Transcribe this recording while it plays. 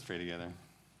pray together.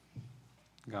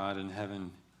 God in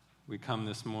heaven, we come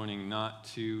this morning not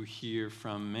to hear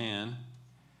from man,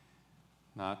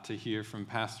 not to hear from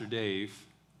Pastor Dave,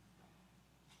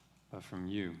 but from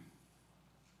you.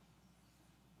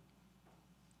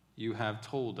 You have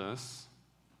told us,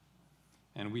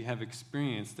 and we have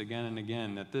experienced again and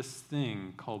again, that this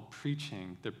thing called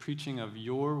preaching, the preaching of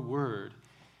your word,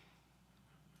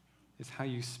 is how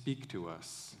you speak to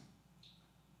us.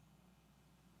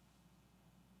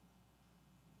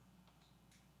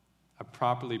 A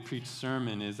properly preached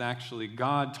sermon is actually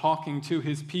God talking to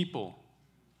his people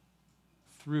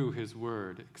through his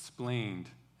word, explained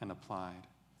and applied.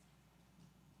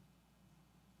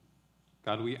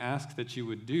 God, we ask that you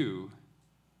would do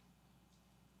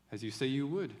as you say you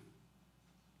would,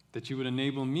 that you would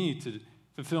enable me to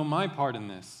fulfill my part in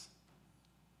this,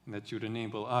 and that you would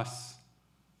enable us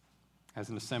as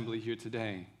an assembly here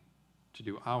today to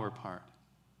do our part,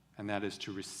 and that is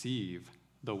to receive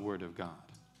the word of God.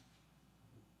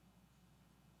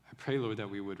 I pray, Lord, that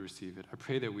we would receive it. I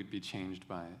pray that we'd be changed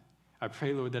by it. I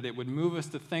pray, Lord, that it would move us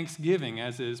to thanksgiving,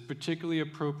 as is particularly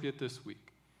appropriate this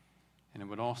week. And it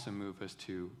would also move us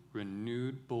to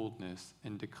renewed boldness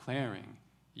in declaring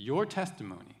your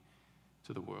testimony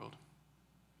to the world.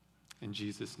 In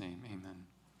Jesus' name, amen.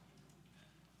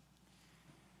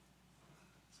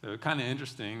 So kind of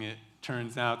interesting, it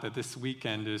turns out that this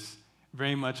weekend is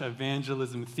very much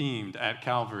evangelism themed at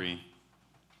Calvary.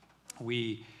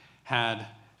 We had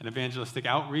an evangelistic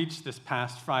outreach this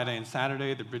past Friday and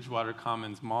Saturday at the Bridgewater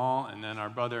Commons Mall, and then our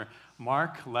brother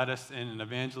Mark led us in an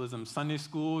evangelism Sunday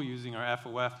school using our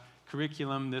FOF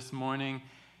curriculum this morning.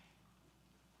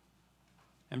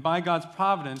 And by God's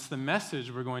providence, the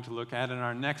message we're going to look at in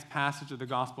our next passage of the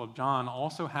Gospel of John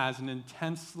also has an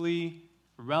intensely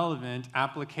relevant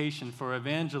application for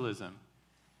evangelism.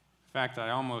 In fact, I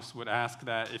almost would ask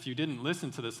that if you didn't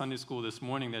listen to the Sunday school this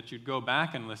morning, that you'd go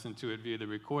back and listen to it via the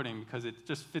recording, because it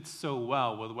just fits so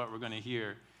well with what we're going to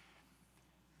hear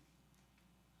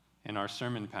in our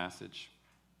sermon passage.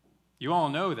 You all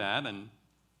know that, and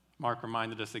Mark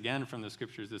reminded us again from the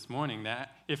scriptures this morning,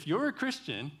 that if you're a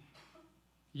Christian,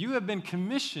 you have been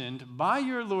commissioned by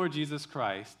your Lord Jesus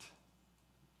Christ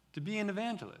to be an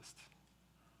evangelist,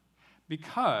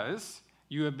 because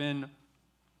you have been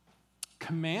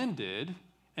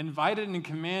invited and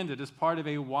commanded as part of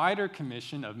a wider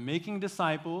commission of making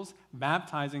disciples,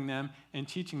 baptizing them, and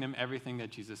teaching them everything that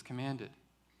Jesus commanded.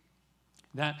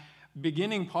 That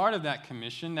beginning part of that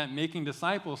commission, that making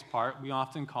disciples part, we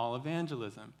often call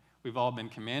evangelism. We've all been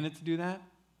commanded to do that.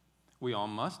 We all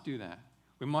must do that.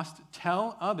 We must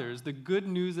tell others the good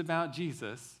news about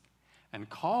Jesus and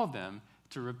call them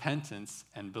to repentance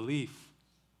and belief.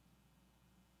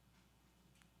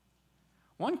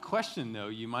 One question, though,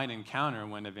 you might encounter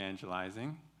when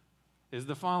evangelizing is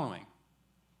the following.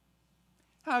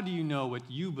 How do you know what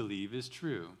you believe is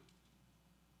true?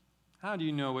 How do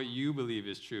you know what you believe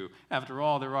is true? After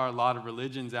all, there are a lot of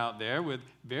religions out there with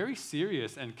very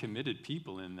serious and committed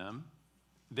people in them.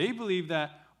 They believe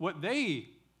that what they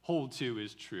hold to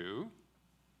is true.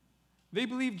 They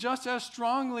believe just as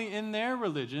strongly in their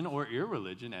religion or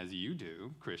irreligion as you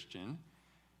do, Christian.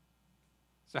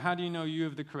 So how do you know you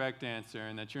have the correct answer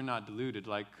and that you're not deluded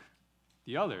like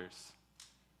the others,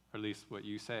 or at least what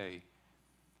you say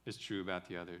is true about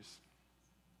the others?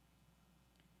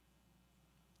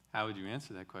 How would you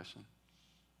answer that question?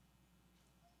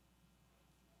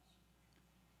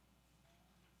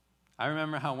 I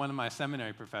remember how one of my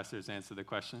seminary professors answered the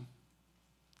question.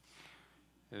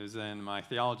 It was in my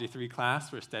Theology 3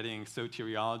 class. We're studying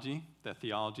soteriology, the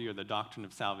theology or the doctrine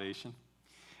of salvation.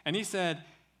 And he said,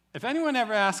 if anyone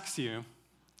ever asks you,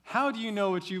 how do you know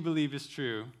what you believe is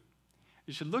true?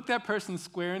 You should look that person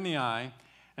square in the eye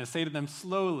and say to them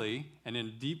slowly and in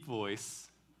a deep voice,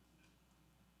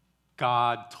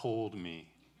 God told me.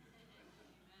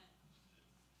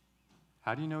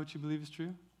 How do you know what you believe is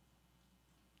true?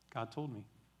 God told me.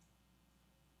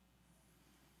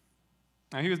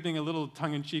 Now, he was being a little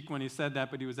tongue-in-cheek when he said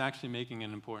that, but he was actually making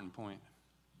an important point.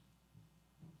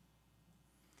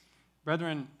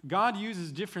 Brethren, God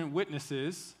uses different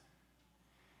witnesses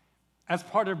as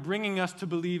part of bringing us to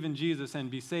believe in Jesus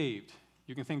and be saved.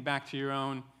 You can think back to your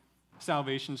own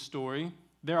salvation story.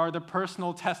 There are the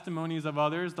personal testimonies of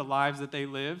others, the lives that they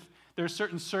live. There are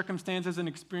certain circumstances and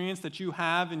experience that you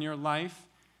have in your life.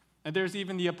 And there's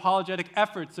even the apologetic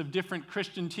efforts of different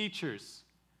Christian teachers.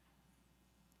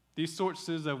 These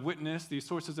sources of witness, these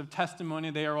sources of testimony,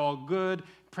 they are all good.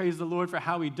 Praise the Lord for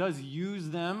how he does use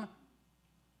them.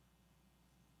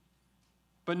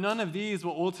 But none of these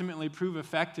will ultimately prove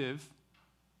effective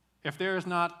if there is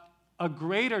not a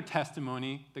greater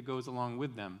testimony that goes along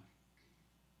with them.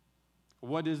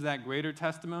 What is that greater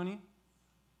testimony?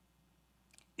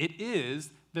 It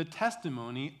is the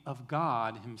testimony of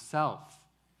God himself.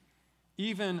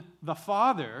 Even the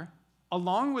Father,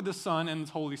 along with the Son and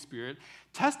the Holy Spirit,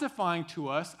 testifying to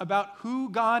us about who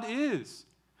God is,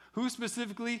 who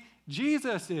specifically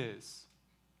Jesus is,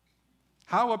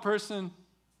 how a person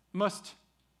must,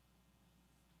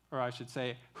 or I should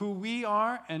say, who we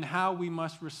are and how we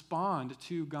must respond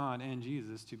to God and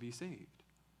Jesus to be saved.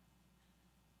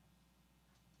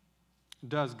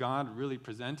 Does God really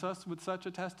present us with such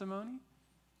a testimony?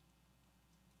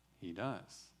 He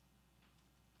does.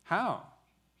 How?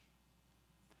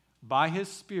 By his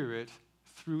Spirit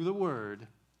through the Word,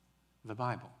 the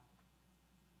Bible.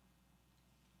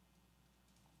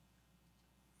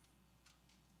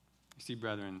 You see,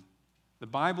 brethren, the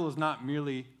Bible is not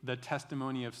merely the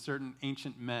testimony of certain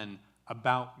ancient men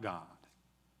about God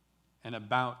and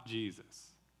about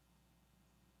Jesus.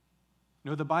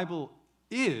 No, the Bible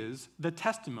is the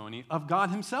testimony of God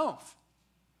himself,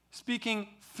 speaking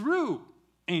through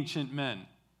ancient men.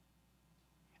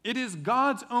 It is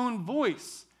God's own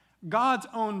voice, God's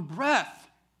own breath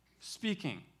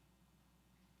speaking.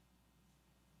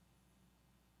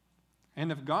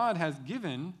 And if God has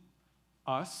given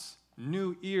us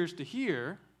new ears to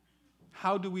hear,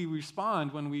 how do we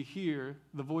respond when we hear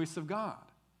the voice of God?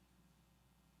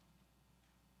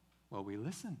 Well, we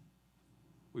listen.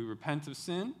 We repent of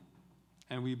sin,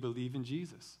 and we believe in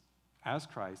Jesus as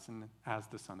Christ and as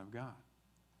the Son of God.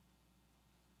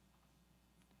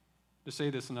 To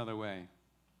say this another way,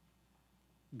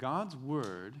 God's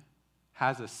Word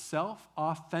has a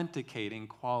self-authenticating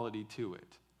quality to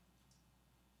it.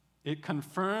 It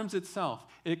confirms itself.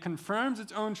 It confirms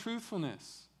its own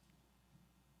truthfulness.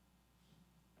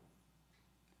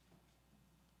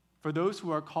 For those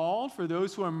who are called, for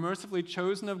those who are mercifully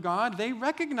chosen of God, they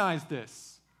recognize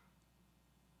this.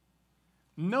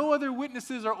 No other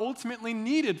witnesses are ultimately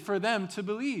needed for them to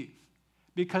believe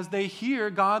because they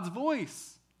hear God's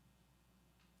voice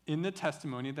in the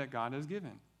testimony that God has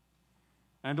given.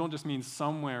 And I don't just mean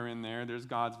somewhere in there there's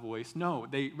God's voice. No,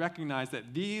 they recognize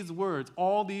that these words,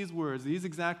 all these words, these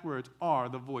exact words are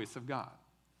the voice of God.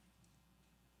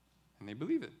 And they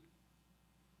believe it.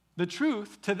 The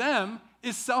truth to them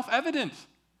is self-evident.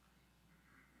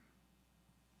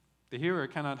 The hearer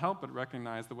cannot help but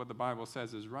recognize that what the Bible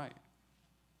says is right.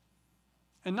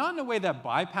 And not in a way that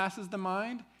bypasses the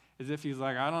mind, as if he's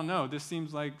like, I don't know, this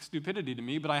seems like stupidity to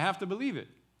me, but I have to believe it.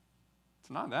 It's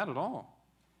not that at all.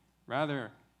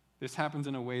 Rather, this happens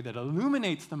in a way that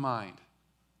illuminates the mind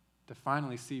to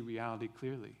finally see reality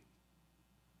clearly.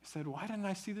 He said, why didn't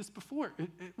I see this before?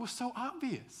 It was so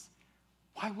obvious.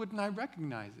 Why wouldn't I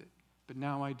recognize it? But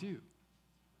now I do.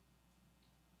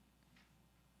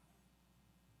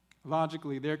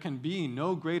 Logically, there can be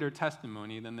no greater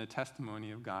testimony than the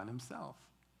testimony of God himself,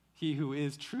 he who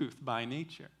is truth by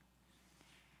nature.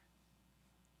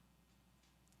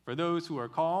 For those who are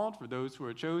called, for those who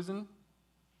are chosen,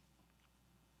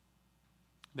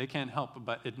 they can't help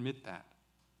but admit that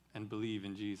and believe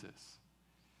in Jesus.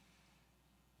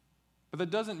 But that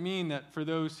doesn't mean that for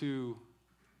those who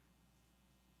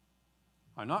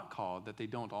are not called, that they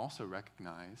don't also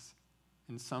recognize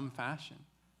in some fashion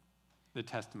the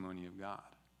testimony of God.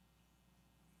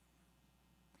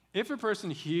 If a person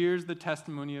hears the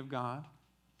testimony of God,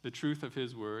 the truth of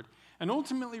his word, and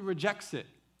ultimately rejects it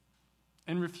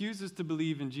and refuses to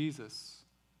believe in Jesus,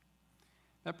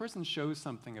 that person shows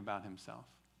something about himself.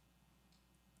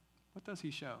 What does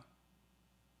he show?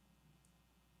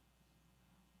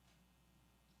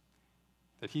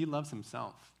 That he loves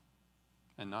himself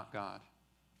and not God.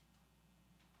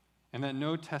 And that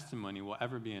no testimony will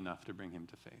ever be enough to bring him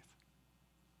to faith.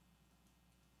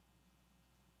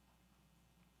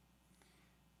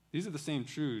 These are the same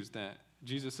truths that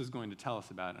Jesus is going to tell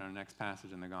us about in our next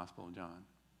passage in the Gospel of John.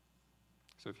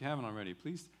 So if you haven't already,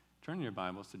 please turn your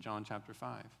Bibles to John chapter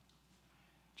 5.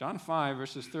 John 5,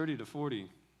 verses 30 to 40.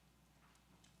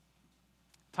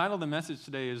 The title of the message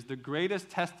today is The Greatest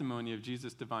Testimony of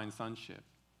Jesus' Divine Sonship.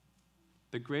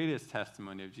 The greatest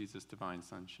testimony of Jesus' divine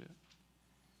sonship.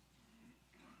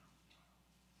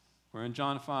 We're in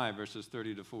John 5, verses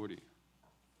 30 to 40.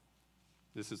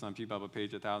 This is on Pew Bible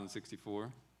page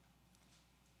 1064.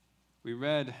 We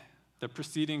read the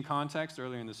preceding context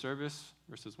earlier in the service,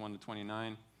 verses 1 to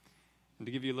 29. And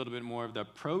to give you a little bit more of the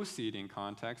proceeding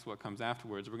context, what comes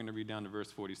afterwards, we're going to read down to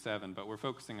verse 47, but we're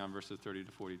focusing on verses 30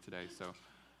 to 40 today. So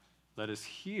let us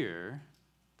hear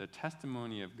the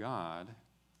testimony of God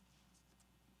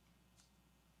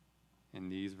in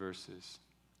these verses.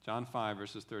 John 5,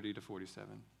 verses 30 to 47.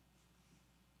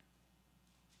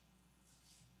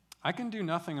 I can do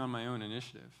nothing on my own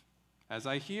initiative. As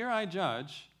I hear, I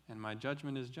judge, and my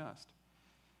judgment is just,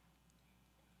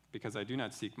 because I do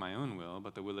not seek my own will,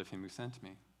 but the will of him who sent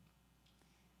me.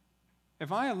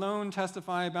 If I alone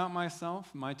testify about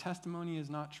myself, my testimony is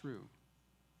not true.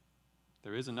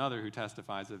 There is another who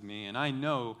testifies of me, and I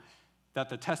know that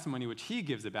the testimony which he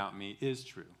gives about me is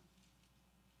true.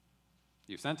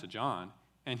 You sent to John,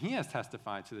 and he has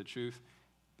testified to the truth,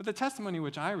 but the testimony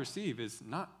which I receive is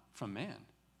not from man.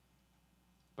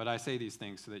 But I say these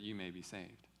things so that you may be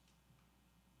saved.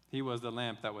 He was the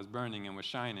lamp that was burning and was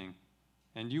shining,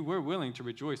 and you were willing to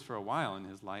rejoice for a while in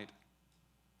his light.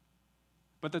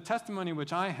 But the testimony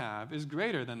which I have is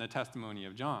greater than the testimony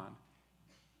of John.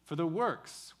 For the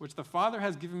works which the Father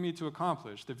has given me to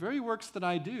accomplish, the very works that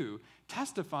I do,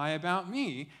 testify about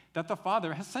me that the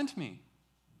Father has sent me.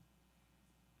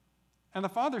 And the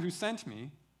Father who sent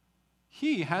me,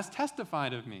 he has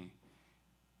testified of me.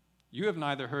 You have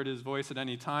neither heard his voice at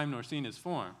any time nor seen his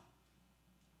form.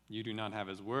 You do not have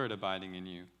his word abiding in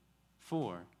you,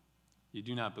 for you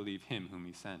do not believe him whom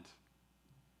he sent.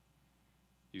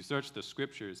 You search the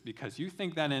scriptures because you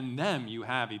think that in them you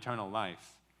have eternal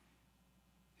life.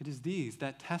 It is these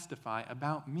that testify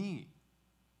about me.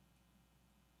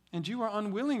 And you are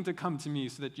unwilling to come to me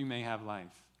so that you may have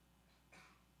life.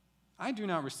 I do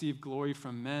not receive glory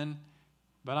from men,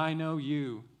 but I know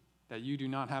you, that you do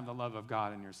not have the love of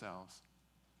God in yourselves.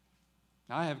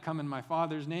 I have come in my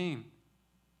Father's name,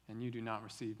 and you do not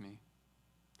receive me.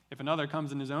 If another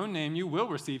comes in his own name, you will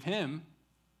receive him.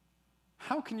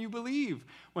 How can you believe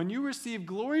when you receive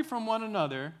glory from one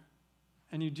another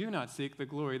and you do not seek the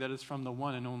glory that is from the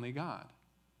one and only God?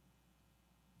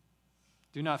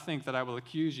 Do not think that I will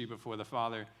accuse you before the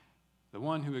Father. The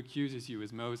one who accuses you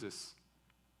is Moses,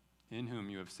 in whom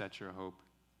you have set your hope.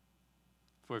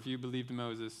 For if you believed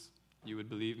Moses, you would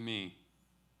believe me,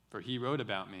 for he wrote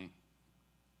about me.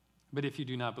 But if you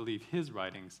do not believe his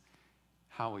writings,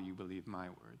 how will you believe my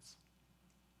words?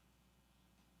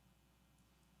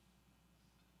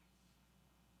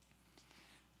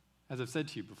 As I've said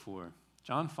to you before,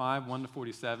 John 5,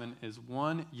 1-47 is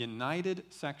one united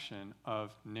section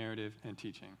of narrative and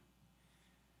teaching.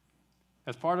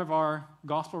 As part of our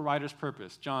gospel writer's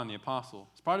purpose, John the apostle,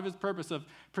 as part of his purpose of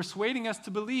persuading us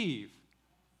to believe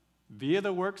via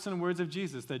the works and words of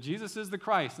Jesus that Jesus is the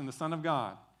Christ and the Son of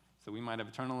God, so we might have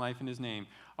eternal life in his name,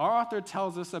 our author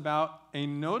tells us about a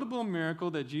notable miracle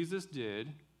that Jesus did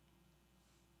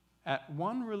at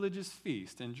one religious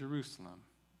feast in Jerusalem.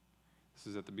 This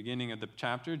is at the beginning of the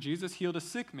chapter. Jesus healed a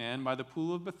sick man by the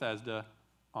pool of Bethesda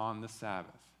on the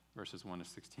Sabbath, verses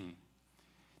 1-16.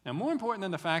 Now, more important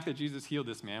than the fact that Jesus healed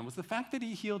this man was the fact that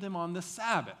he healed him on the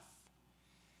Sabbath.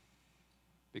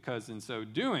 Because in so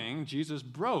doing, Jesus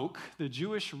broke the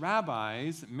Jewish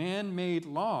rabbis' man-made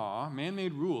law,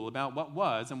 man-made rule about what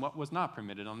was and what was not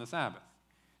permitted on the Sabbath.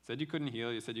 He said you couldn't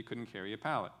heal, he said you couldn't carry a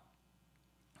pallet.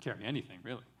 Carry anything,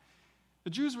 really. The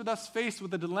Jews were thus faced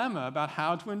with a dilemma about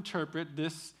how to interpret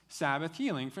this Sabbath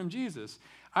healing from Jesus.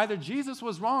 Either Jesus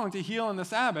was wrong to heal on the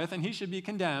Sabbath and he should be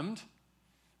condemned.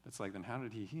 It's like, then how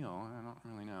did he heal? I don't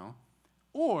really know.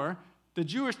 Or the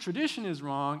Jewish tradition is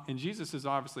wrong and Jesus is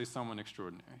obviously someone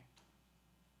extraordinary.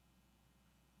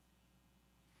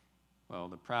 Well,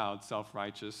 the proud,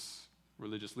 self-righteous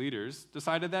religious leaders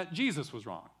decided that Jesus was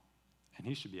wrong and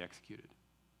he should be executed.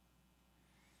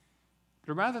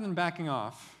 But rather than backing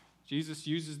off, Jesus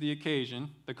uses the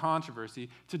occasion, the controversy,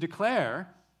 to declare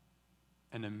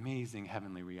an amazing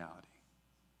heavenly reality.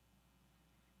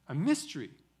 A mystery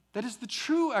that is the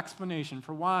true explanation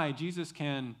for why Jesus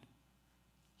can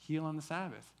heal on the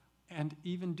Sabbath and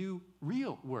even do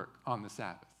real work on the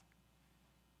Sabbath.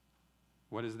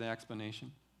 What is the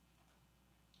explanation?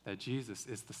 That Jesus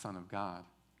is the Son of God.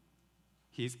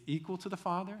 He's equal to the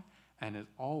Father and is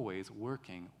always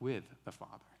working with the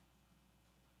Father.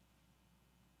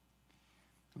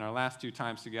 In our last two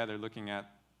times together looking at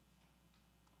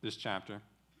this chapter,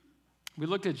 we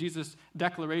looked at Jesus'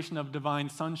 declaration of divine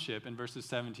sonship in verses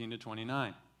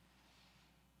 17-29.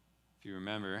 If you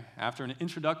remember, after an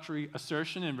introductory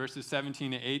assertion in verses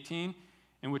 17-18,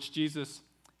 in which Jesus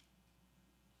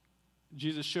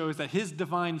shows that his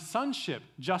divine sonship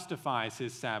justifies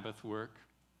his Sabbath work,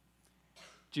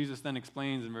 Jesus then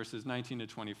explains in verses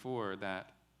 19-24 that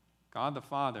God the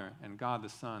Father and God the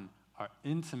Son are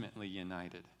intimately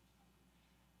united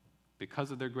because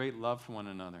of their great love for one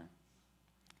another.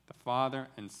 The Father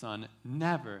and Son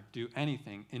never do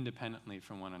anything independently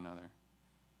from one another,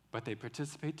 but they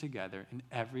participate together in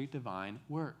every divine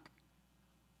work.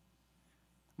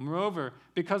 Moreover,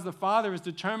 because the Father is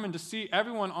determined to see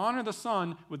everyone honor the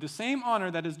Son with the same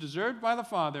honor that is deserved by the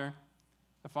Father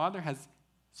has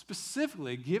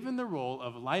specifically given the role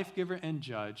of life giver and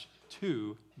judge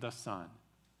to the Son,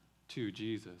 to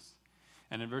Jesus.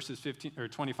 And in verses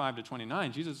 25 to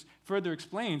 29, Jesus further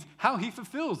explains how he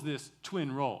fulfills this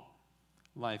twin role,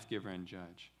 life giver and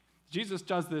judge. Jesus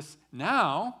does this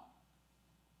now,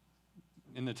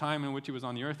 in the time in which he was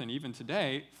on the earth and even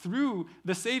today, through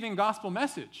the saving gospel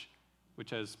message,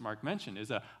 which, as Mark mentioned,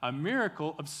 is a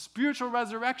miracle of spiritual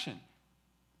resurrection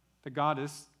that God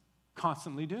is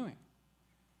constantly doing.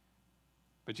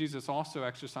 But Jesus also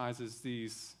exercises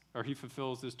he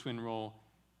fulfills this twin role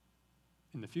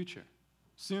in the future,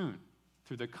 soon,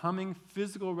 through the coming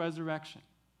physical resurrection.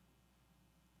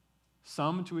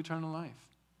 Some to eternal life,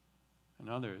 and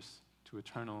others to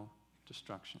eternal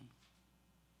destruction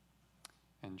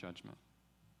and judgment.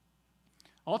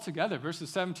 Altogether, verses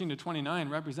 17 to 29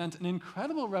 represent an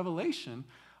incredible revelation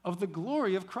of the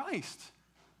glory of Christ.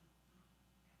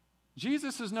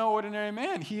 Jesus is no ordinary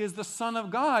man. He is the Son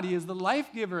of God. He is the life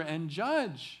giver and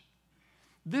judge.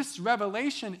 This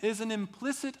revelation is an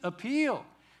implicit appeal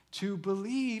to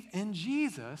believe in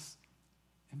Jesus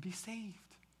and be saved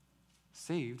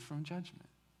from judgment.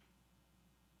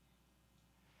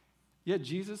 Yet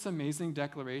Jesus' amazing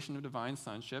declaration of divine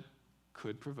sonship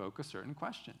could provoke a certain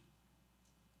question.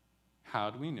 How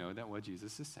do we know that what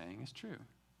Jesus is saying is true?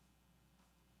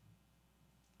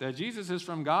 That Jesus is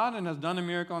from God and has done a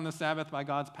miracle on the Sabbath by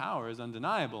God's power is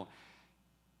undeniable.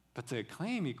 But to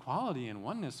claim equality and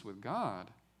oneness with God,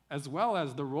 as well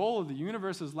as the role of the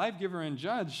universe's life giver and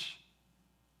judge,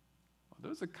 well,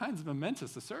 those are kinds of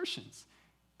momentous assertions.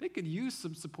 They could use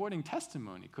some supporting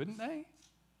testimony, couldn't they?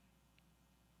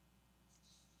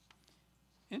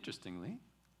 Interestingly,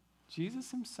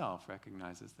 Jesus himself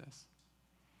recognizes this.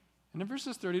 And in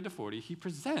verses 30 to 40, he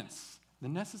presents the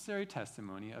necessary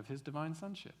testimony of his divine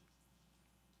sonship.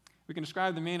 We can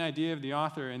describe the main idea of the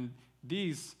author in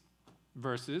these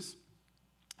verses,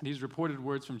 these reported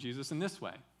words from Jesus, in this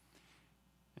way.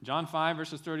 In John 5,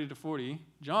 verses 30 to 40,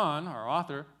 John, our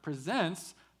author,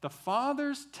 presents the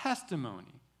Father's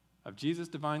testimony of Jesus'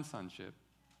 divine sonship.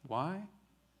 Why?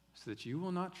 So that you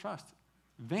will not trust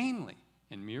vainly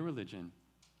in mere religion,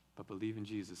 but believe in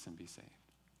Jesus and be saved.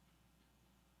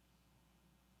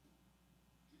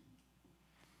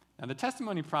 Now, the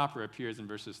testimony proper appears in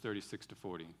verses 36 to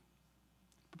 40.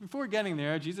 But before getting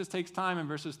there, Jesus takes time in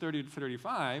verses 30 to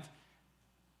 35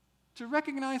 to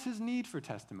recognize his need for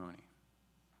testimony.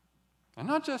 And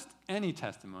not just any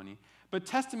testimony, but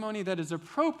testimony that is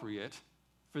appropriate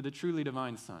for the truly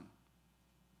divine Son.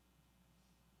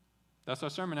 Thus,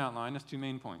 our sermon outline has two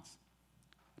main points: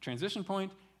 a transition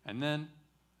point and then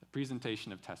the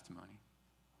presentation of testimony.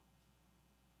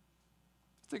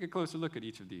 Let's take a closer look at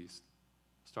each of these,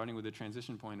 starting with the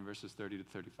transition point in verses 30 to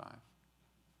 35.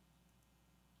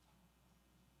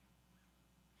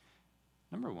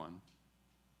 Number one,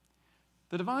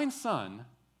 the divine Son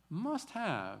must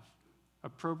have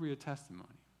appropriate testimony.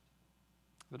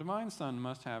 The divine Son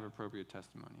must have appropriate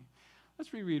testimony.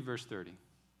 Let's reread verse 30.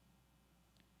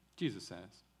 Jesus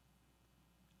says,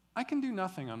 "I can do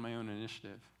nothing on my own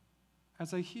initiative.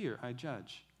 As I hear, I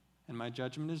judge, and my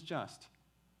judgment is just,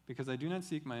 because I do not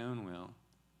seek my own will,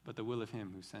 but the will of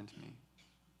him who sent me."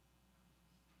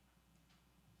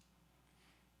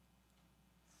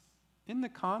 In the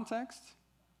context,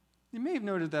 you may have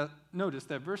noticed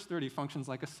that verse 30 functions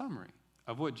like a summary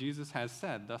of what Jesus has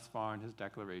said thus far in his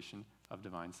declaration of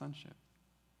divine sonship.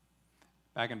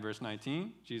 Back in verse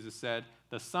 19, Jesus said,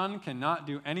 "The Son cannot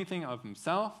do anything of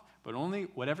himself, but only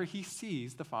whatever he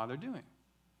sees the Father doing."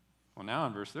 Well, now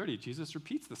in verse 30, Jesus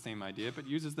repeats the same idea, but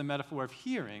uses the metaphor of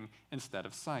hearing instead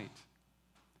of sight.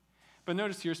 But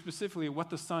notice here specifically what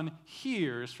the Son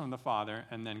hears from the Father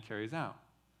and then carries out.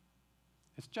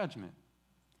 It's judgment.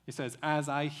 He says, "As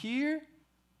I hear,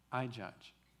 I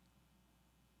judge."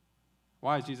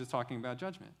 Why is Jesus talking about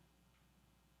judgment?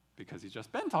 Because he's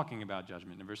just been talking about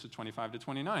judgment in verses 25 to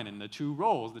 29, and the two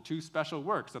roles, the two special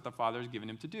works that the Father has given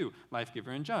him to do, life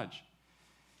giver and judge.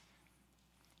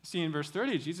 See, in verse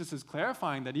 30, Jesus is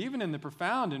clarifying that even in the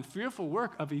profound and fearful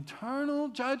work of eternal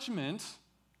judgment,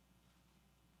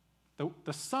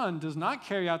 the Son does not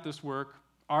carry out this work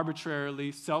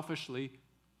arbitrarily, selfishly,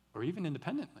 or even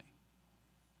independently.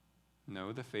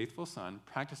 No, the faithful Son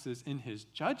practices in his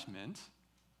judgment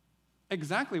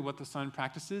exactly what the Son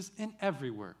practices in every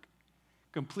work: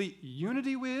 complete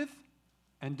unity with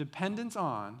and dependence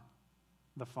on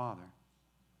the Father.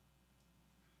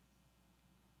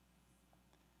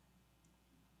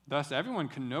 Thus, everyone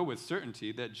can know with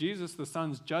certainty that Jesus, the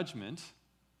Son's judgment,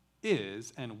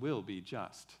 is and will be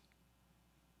just.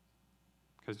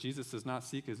 Because Jesus does not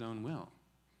seek his own will,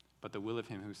 but the will of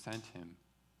him who sent him,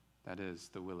 that is,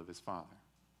 the will of his Father.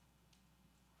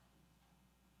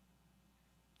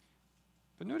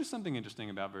 But notice something interesting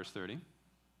about verse 30.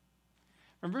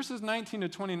 From verses 19 to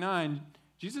 29,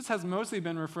 Jesus has mostly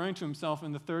been referring to himself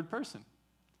in the third person,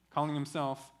 calling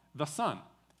himself the Son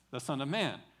of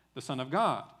Man, the Son of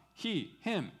God, he,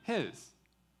 him, his.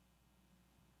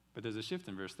 But there's a shift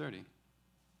in verse 30. Do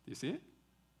you see it?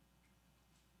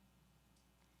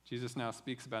 Jesus now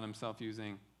speaks about himself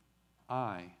using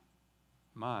I,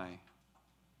 my,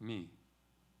 me.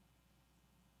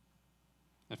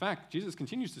 In fact, Jesus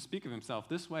continues to speak of himself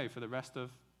this way for the rest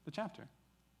of the chapter.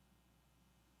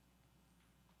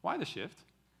 Why the shift?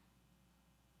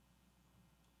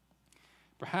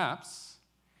 Perhaps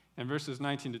in verses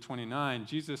 19 to 29,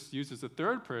 Jesus uses the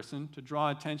third person to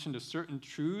draw attention to certain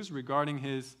truths regarding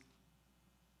his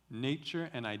nature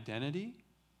and identity.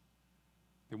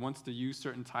 He wants to use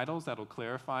certain titles that will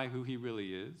clarify who he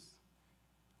really is.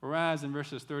 Whereas in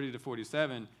verses 30 to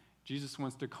 47, Jesus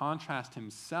wants to contrast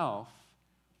himself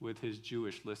with his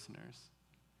Jewish listeners.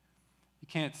 You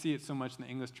can't see it so much in the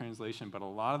English translation, but a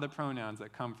lot of the pronouns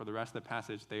that come for the rest of the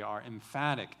passage, they are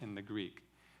emphatic in the Greek.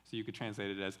 So you could translate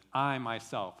it as I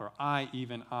myself, or I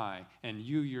even I, and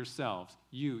you yourselves,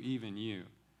 you even you.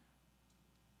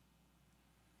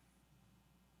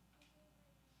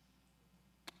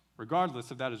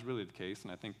 Regardless if that is really the case,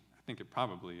 and I think it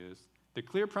probably is, the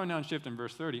clear pronoun shift in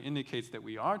verse 30 indicates that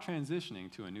we are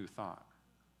transitioning to a new thought.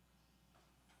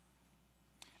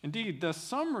 Indeed, the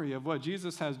summary of what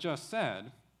Jesus has just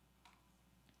said,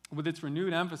 with its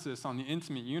renewed emphasis on the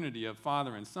intimate unity of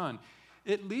Father and Son,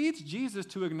 it leads Jesus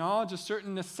to acknowledge a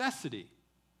certain necessity,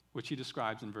 which he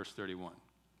describes in verse 31.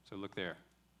 So look there.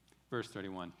 Verse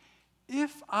 31.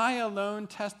 If I alone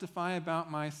testify about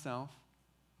myself,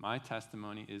 my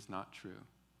testimony is not true.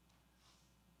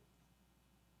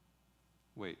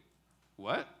 Wait,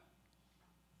 what?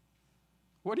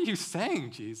 What are you saying,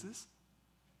 Jesus?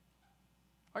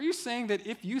 Are you saying that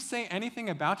if you say anything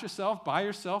about yourself by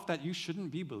yourself that you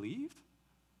shouldn't be believed?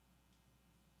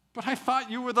 But I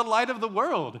thought you were the light of the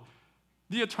world,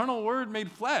 the eternal Word made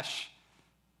flesh,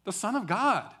 the Son of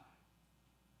God.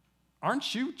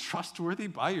 Aren't you trustworthy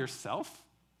by yourself?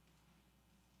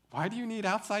 Why do you need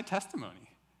outside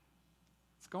testimony?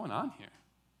 What's going on here?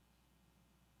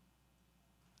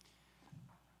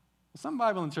 Some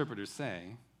Bible interpreters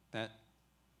say that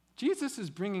Jesus is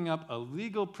bringing up a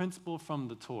legal principle from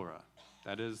the Torah,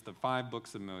 that is, the 5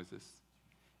 books of Moses,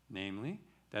 namely,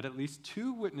 that at least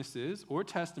 2 witnesses or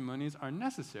testimonies are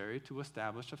necessary to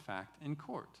establish a fact in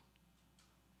court.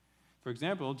 For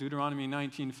example, Deuteronomy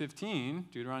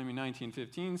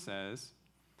 19:15 says,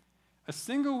 "A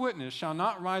single witness shall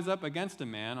not rise up against a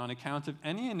man on account of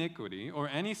any iniquity or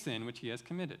any sin which he has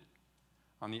committed.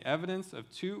 On the evidence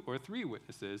of 2 or 3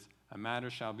 witnesses, a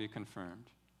matter shall be confirmed."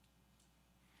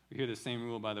 We hear the same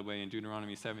rule, by the way, in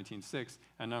Deuteronomy 17:6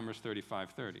 and Numbers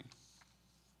 35:30.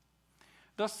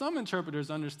 Thus, some interpreters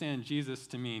understand Jesus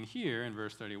to mean here, in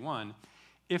verse 31,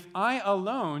 if I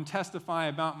alone testify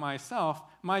about myself,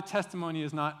 my testimony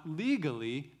is not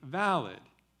legally valid.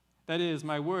 That is,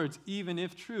 my words, even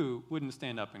if true, wouldn't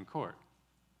stand up in court.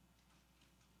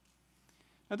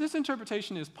 Now, this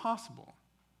interpretation is possible,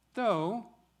 though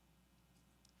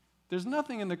there's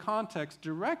nothing in the context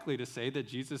directly to say that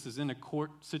Jesus is in a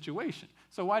court situation.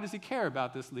 So why does he care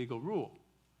about this legal rule?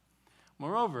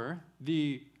 Moreover,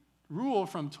 the rule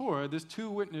from Torah, this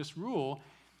 2-witness rule,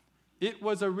 it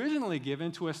was originally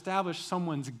given to establish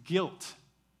someone's guilt,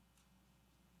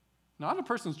 not a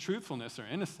person's truthfulness or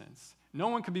innocence. No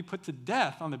one can be put to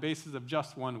death on the basis of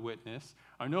just 1 witness,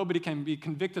 or nobody can be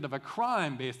convicted of a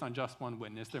crime based on just 1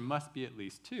 witness. There must be at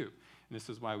least 2. And this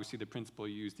is why we see the principle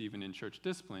used even in church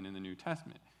discipline in the New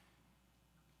Testament.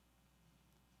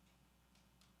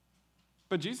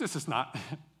 But Jesus is not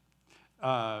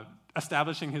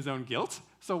establishing his own guilt,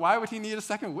 so why would he need a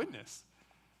second witness?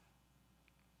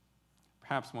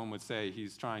 Perhaps one would say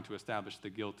he's trying to establish the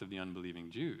guilt of the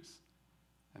unbelieving Jews,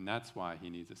 and that's why he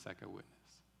needs a second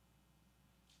witness.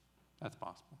 That's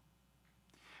possible.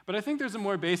 But I think there's a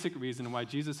more basic reason why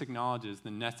Jesus acknowledges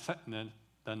the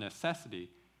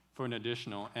necessity for an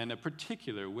additional and a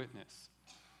particular witness.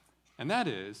 And that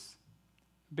is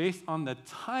based on the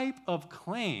type of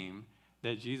claim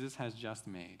that Jesus has just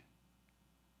made.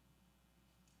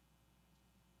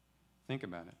 Think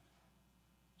about it.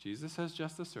 Jesus has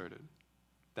just asserted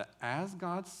that as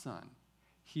God's Son,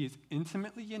 he is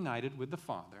intimately united with the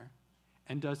Father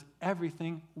and does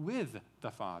everything with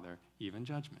the Father, even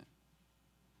judgment.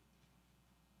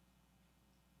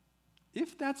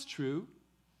 If that's true,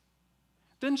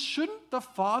 then shouldn't the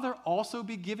Father also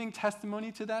be giving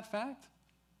testimony to that fact?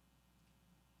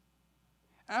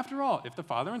 After all, if the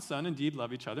Father and Son indeed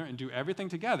love each other and do everything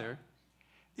together,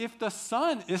 if the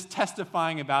Son is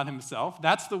testifying about himself,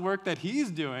 that's the work that he's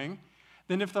doing,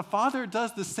 then if the Father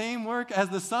does the same work as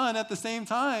the Son at the same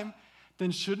time,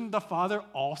 then shouldn't the Father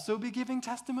also be giving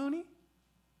testimony?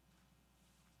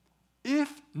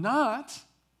 If not,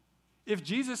 if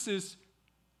Jesus is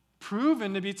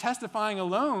proven to be testifying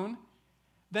alone,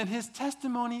 then his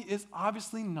testimony is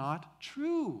obviously not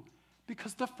true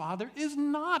because the Father is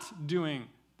not doing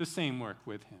the same work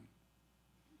with him.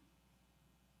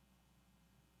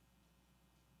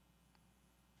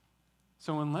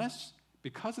 So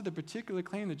because of the particular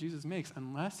claim that Jesus makes,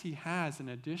 unless he has an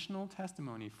additional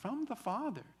testimony from the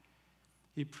Father,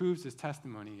 he proves his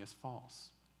testimony is false.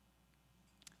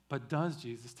 But does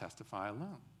Jesus testify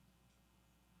alone?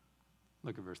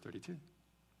 Look at verse 32.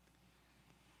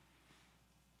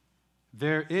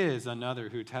 There is another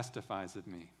who testifies of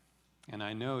me, and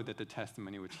I know that the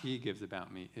testimony which he gives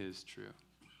about me is true.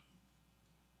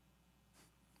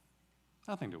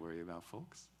 Nothing to worry about,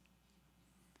 folks.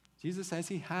 Jesus says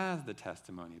he has the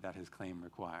testimony that his claim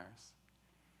requires.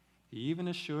 He even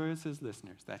assures his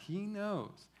listeners that he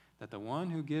knows that the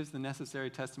one who gives the necessary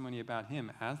testimony about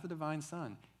him as the divine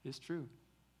Son is true.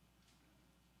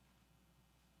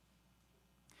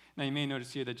 Now, you may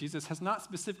notice here that Jesus has not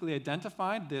specifically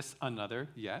identified this another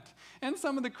yet. And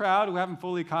some of the crowd who haven't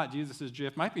fully caught Jesus'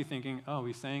 drift might be thinking, oh,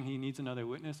 he's saying he needs another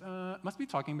witness? Must be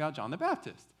talking about John the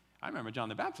Baptist. I remember John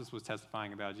the Baptist was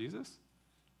testifying about Jesus.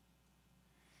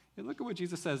 And look at what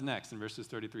Jesus says next in verses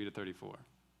 33 to 34.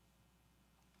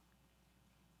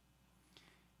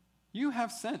 You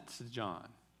have sent to John,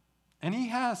 and he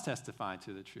has testified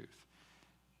to the truth.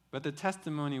 But the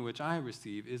testimony which I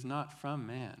receive is not from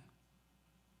man.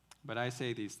 But I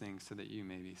say these things so that you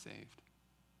may be saved.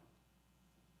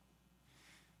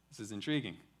 This is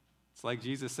intriguing. It's like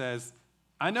Jesus says,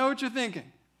 I know what you're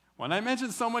thinking. When I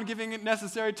mention someone giving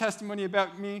necessary testimony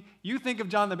about me, you think of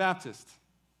John the Baptist.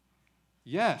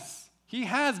 Yes, he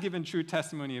has given true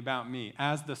testimony about me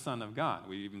as the Son of God.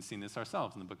 We've even seen this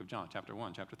ourselves in the book of John, chapter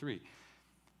 1, chapter 3.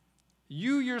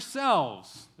 You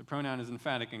yourselves, the pronoun is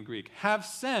emphatic in Greek, have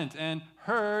sent and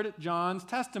heard John's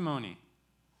testimony.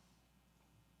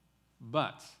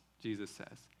 But, Jesus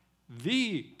says,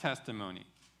 the testimony,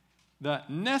 the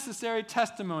necessary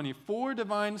testimony for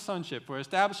divine sonship, for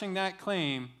establishing that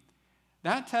claim,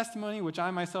 that testimony which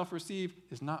I myself receive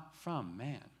is not from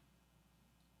man.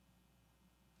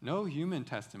 No human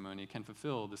testimony can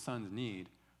fulfill the Son's need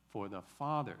for the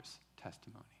Father's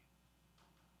testimony.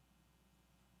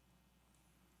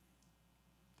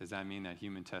 Does that mean that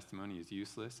human testimony is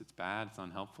useless, it's bad, it's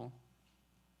unhelpful?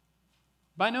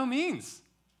 By no means.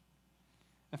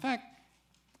 In fact,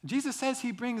 Jesus says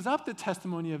he brings up the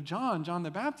testimony of John the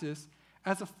Baptist,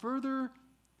 as a further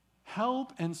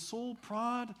help and soul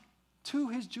prod to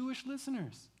his Jewish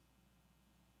listeners.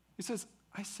 He says,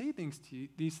 I say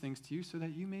these things to you so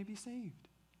that you may be saved.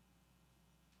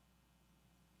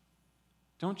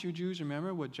 Don't you Jews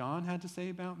remember what John had to say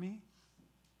about me?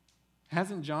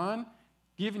 Hasn't John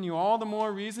given you all the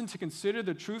more reason to consider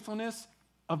the truthfulness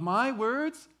of my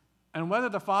words and whether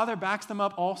the Father backs them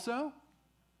up also?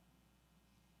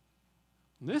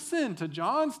 Listen to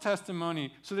John's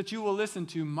testimony so that you will listen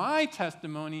to my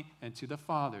testimony and to the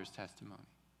Father's testimony.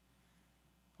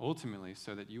 Ultimately,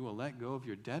 so that you will let go of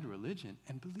your dead religion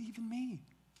and believe in me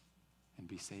and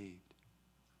be saved.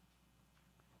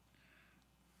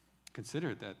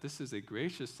 Consider that this is a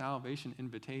gracious salvation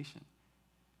invitation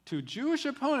to Jewish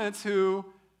opponents who,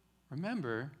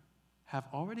 remember, have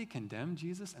already condemned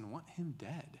Jesus and want him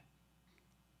dead.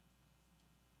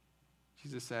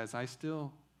 Jesus says, I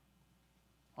still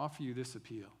offer you this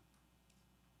appeal,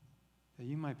 that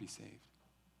you might be saved.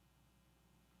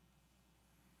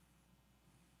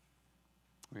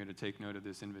 We are to take note of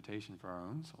this invitation for our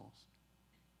own souls.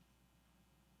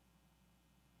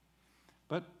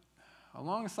 But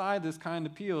alongside this kind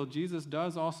appeal, Jesus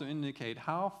does also indicate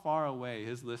how far away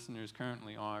his listeners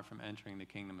currently are from entering the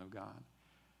kingdom of God.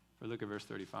 For look at verse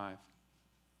 35.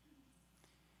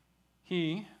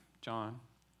 He, John,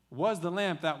 was the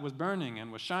lamp that was burning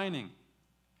and was shining,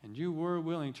 and you were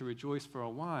willing to rejoice for a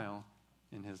while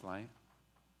in his light.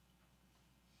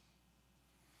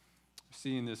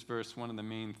 See in this verse one of the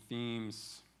main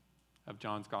themes of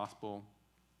John's gospel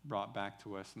brought back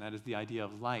to us, and that is the idea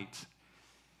of light.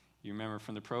 You remember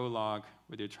from the prologue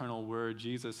with the eternal word,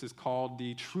 Jesus is called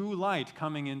the true light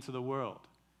coming into the world,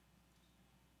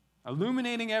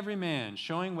 illuminating every man,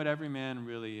 showing what every man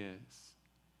really is.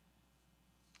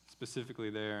 Specifically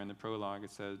there in the prologue,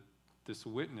 it said, this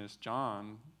witness,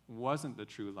 John, wasn't the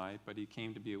true light, but he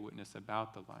came to be a witness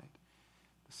about the light.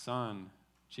 The Son,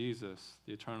 Jesus,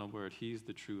 the eternal word, he's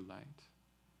the true light.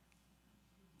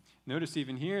 Notice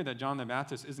even here that John the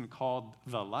Baptist isn't called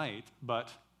the light,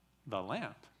 but the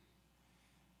lamp.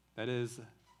 That is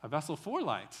a vessel for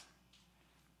light.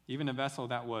 Even a vessel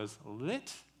that was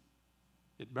lit,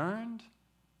 it burned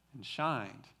and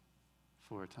shined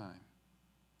for a time.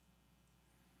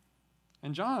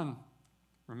 And John,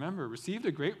 remember, received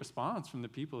a great response from the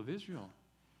people of Israel,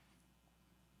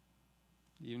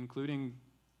 including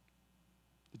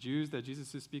the Jews that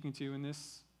Jesus is speaking to in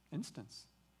this instance.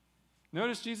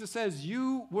 Notice Jesus says,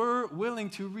 you were willing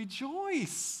to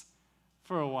rejoice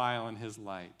for a while in his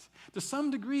light. To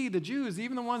some degree, the Jews,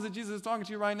 even the ones that Jesus is talking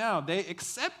to right now, they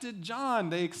accepted John.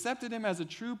 They accepted him as a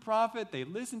true prophet. They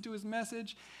listened to his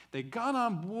message. They got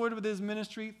on board with his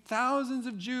ministry. Thousands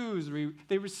of Jews,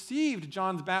 they received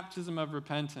John's baptism of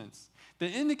repentance. They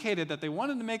indicated that they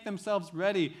wanted to make themselves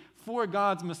ready for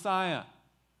God's Messiah.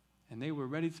 And they were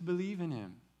ready to believe in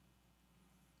him.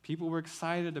 People were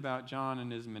excited about John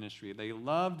and his ministry. They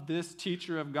loved this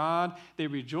teacher of God. They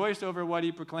rejoiced over what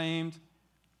he proclaimed.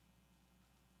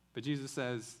 But Jesus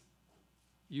says,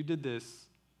 you did this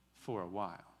for a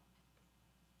while.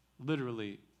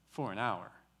 Literally for an hour.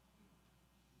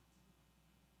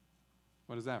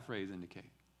 What does that phrase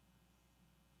indicate?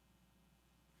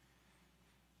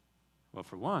 Well,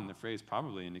 for one, the phrase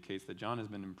probably indicates that John has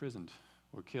been imprisoned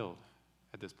or killed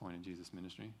at this point in Jesus'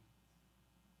 ministry.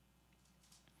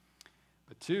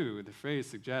 But two, the phrase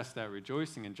suggests that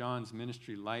rejoicing in John's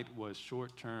ministry light was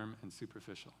short-term and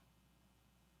superficial.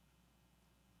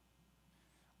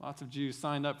 Lots of Jews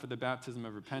signed up for the baptism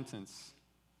of repentance,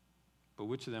 but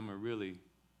which of them were really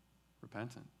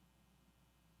repentant,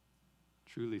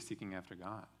 truly seeking after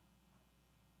God?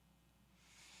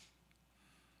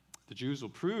 The Jews will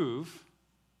prove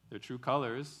their true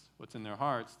colors, what's in their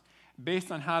hearts,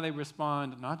 based on how they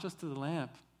respond not just to the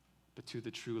lamp, but to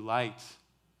the true light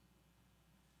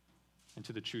and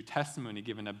to the true testimony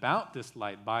given about this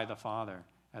light by the Father,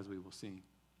 as we will see.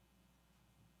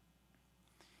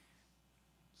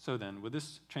 So then, with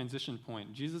this transition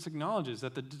point, Jesus acknowledges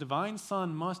that the divine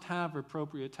Son must have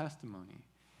appropriate testimony.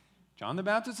 John the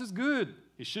Baptist is good.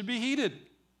 He should be heeded.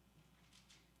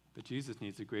 But Jesus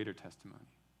needs a greater testimony.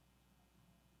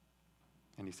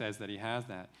 And he says that he has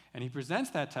that. And he presents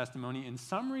that testimony in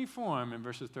summary form in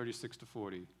verses 36 to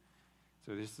 40.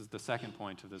 So this is the second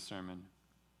point of the sermon.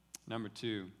 Number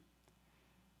 2,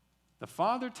 the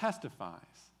Father testifies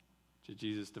to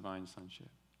Jesus' divine sonship.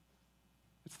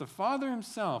 It's the Father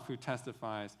himself who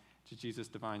testifies to Jesus'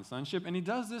 divine sonship, and he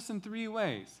does this in 3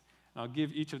 ways. And I'll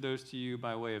give each of those to you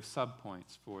by way of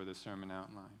subpoints for the sermon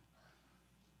outline.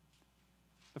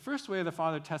 The first way the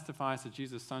Father testifies to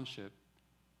Jesus' sonship,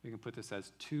 we can put this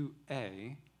as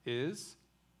 2a, is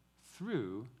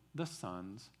through the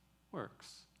Son's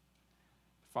works.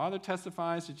 The Father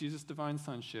testifies to Jesus' divine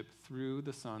sonship through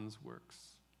the Son's works.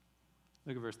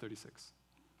 Look at verse 36.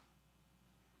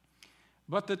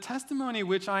 But the testimony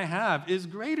which I have is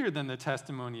greater than the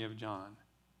testimony of John.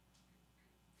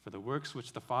 For the works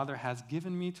which the Father has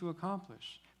given me to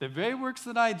accomplish, the very works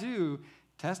that I do,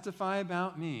 testify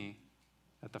about me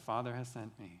that the Father has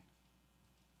sent me.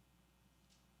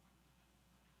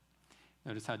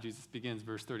 Notice how Jesus begins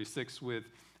verse 36 with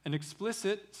an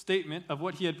explicit statement of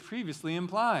what he had previously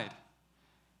implied.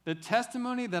 The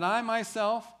testimony that I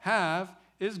myself have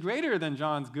is greater than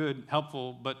John's good,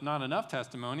 helpful, but not enough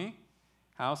testimony.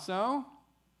 How so?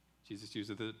 Jesus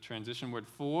uses the transition word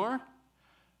for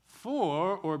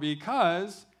or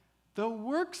because the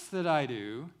works that I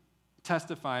do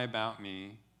testify about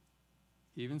me,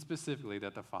 even specifically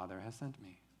that the Father has sent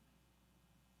me.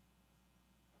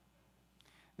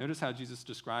 Notice how Jesus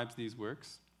describes these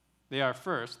works. They are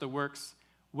first the works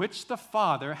which the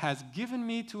Father has given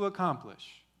me to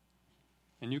accomplish.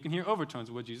 And you can hear overtones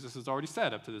of what Jesus has already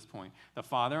said up to this point. The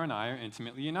Father and I are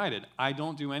intimately united. I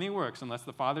don't do any works unless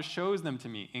the Father shows them to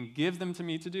me and gives them to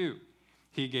me to do.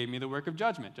 He gave me the work of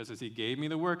judgment, just as he gave me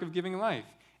the work of giving life.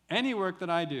 Any work that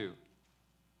I do,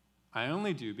 I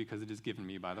only do because it is given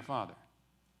me by the Father.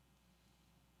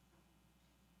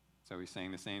 So he's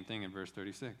saying the same thing in verse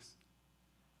 36.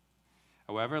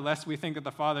 However, lest we think that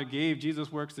the Father gave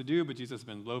Jesus works to do, but Jesus has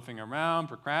been loafing around,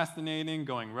 procrastinating,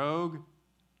 going rogue,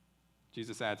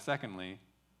 Jesus adds, secondly,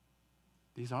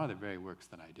 these are the very works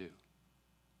that I do.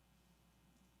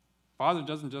 Father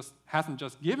hasn't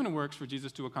just given works for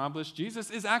Jesus to accomplish. Jesus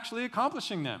is actually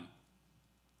accomplishing them.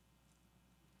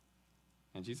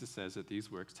 And Jesus says that these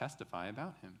works testify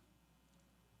about him.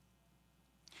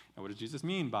 Now, what does Jesus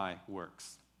mean by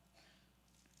works?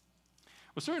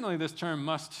 Well, certainly this term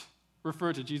must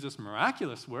refer to Jesus'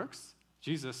 miraculous works,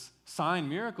 Jesus' sign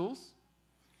miracles.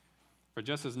 For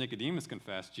just as Nicodemus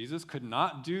confessed, Jesus could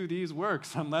not do these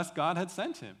works unless God had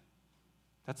sent him.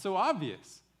 That's so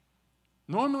obvious.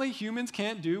 Normally, humans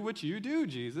can't do what you do,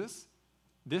 Jesus.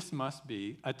 This must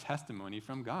be a testimony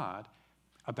from God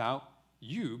about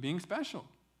you being special.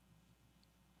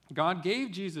 God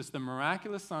gave Jesus the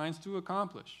miraculous signs to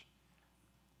accomplish,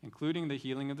 including the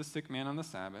healing of the sick man on the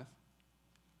Sabbath,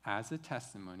 as a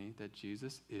testimony that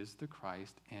Jesus is the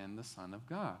Christ and the Son of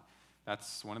God.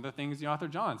 That's one of the things the author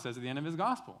John says at the end of his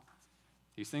gospel.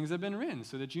 These things have been written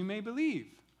so that you may believe.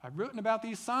 I've written about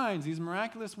these signs, these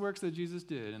miraculous works that Jesus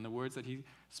did, and the words that he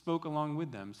spoke along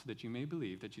with them, so that you may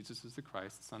believe that Jesus is the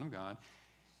Christ, the Son of God,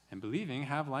 and believing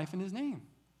have life in his name.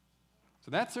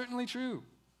 So that's certainly true.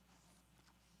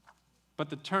 But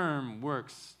the term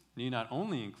works need not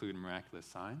only include miraculous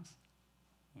signs.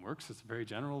 Works is a very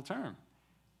general term.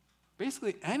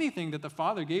 Basically, anything that the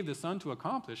Father gave the Son to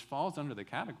accomplish falls under the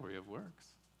category of works.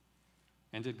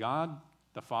 And did God,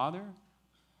 the Father,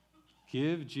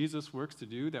 give Jesus works to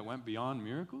do that went beyond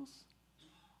miracles?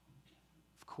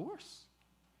 Of course.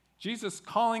 Jesus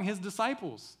calling his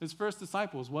disciples, his first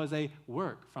disciples, was a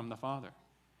work from the Father.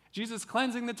 Jesus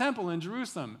cleansing the temple in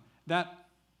Jerusalem, that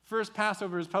first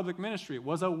Passover, his public ministry,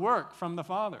 was a work from the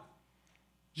Father.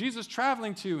 Jesus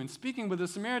traveling to and speaking with the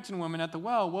Samaritan woman at the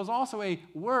well was also a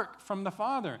work from the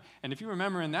Father. And if you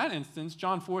remember in that instance,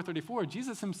 John 4:34,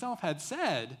 Jesus himself had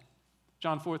said,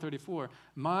 John 4:34,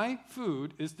 my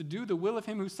food is to do the will of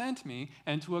him who sent me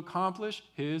and to accomplish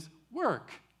his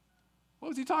work. What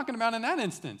was he talking about in that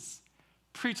instance?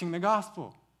 Preaching the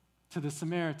gospel to the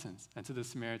Samaritans and to the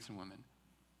Samaritan woman.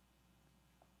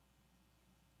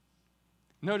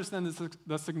 Notice then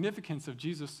the significance of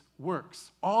Jesus'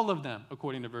 works, all of them,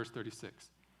 according to verse 36.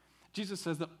 Jesus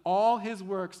says that all his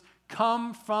works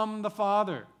come from the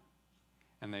Father.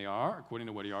 And they are, according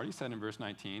to what he already said in verse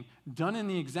 19, done in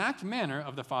the exact manner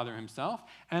of the Father himself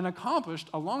and accomplished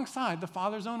alongside the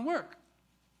Father's own work.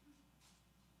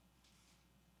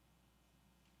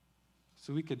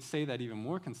 So we could say that even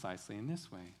more concisely in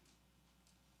this way.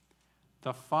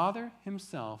 The Father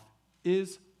himself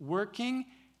is working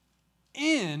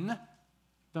in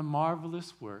the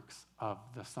marvelous works of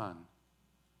the Son.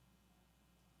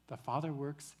 The Father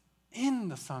works in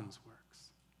the Son's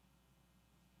works.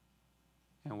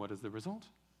 And what is the result?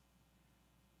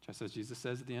 Just as Jesus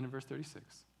says at the end of verse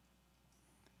 36,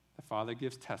 the Father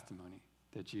gives testimony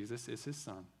that Jesus is his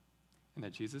Son, and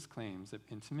that Jesus' claims of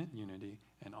intimate unity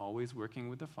and always working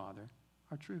with the Father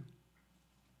are true.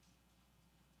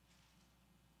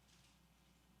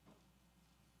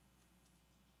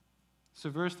 So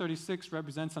verse 36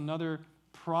 represents another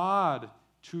prod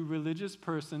to religious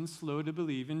persons slow to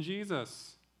believe in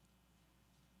Jesus.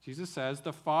 Jesus says,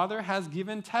 the Father has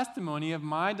given testimony of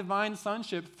my divine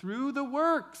sonship through the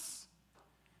works,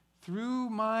 through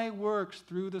my works,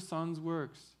 through the Son's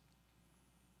works.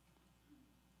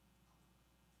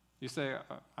 You say,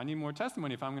 I need more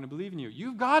testimony if I'm going to believe in you.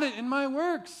 You've got it in my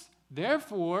works.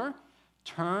 Therefore,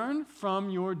 turn from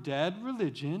your dead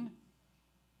religion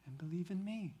and believe in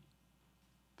me.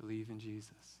 Believe in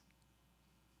Jesus.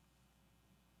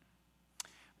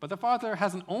 But the Father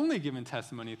hasn't only given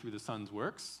testimony through the Son's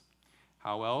works.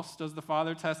 How else does the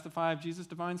Father testify of Jesus'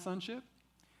 divine sonship?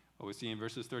 Well, we see in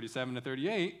verses 37 to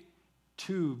 38,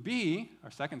 to be,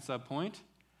 our second subpoint,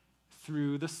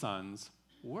 through the Son's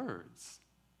words.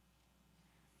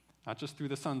 Not just through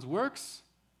the Son's works,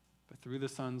 but through the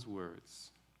Son's words.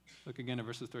 Look again at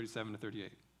verses 37 to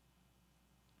 38.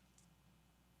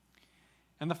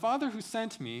 And the Father who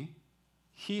sent me,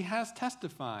 he has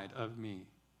testified of me.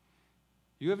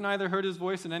 You have neither heard his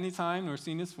voice at any time nor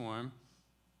seen his form.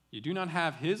 You do not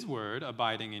have his word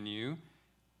abiding in you,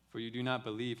 for you do not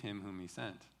believe him whom he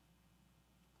sent.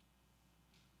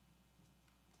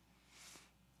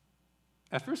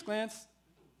 At first glance,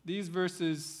 these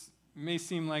verses may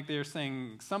seem like they are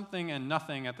saying something and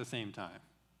nothing at the same time.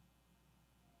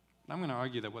 But I'm going to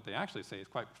argue that what they actually say is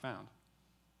quite profound.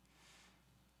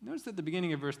 Notice at the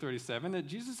beginning of verse 37 that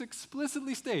Jesus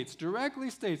explicitly states, directly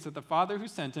states, that the Father who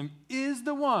sent him is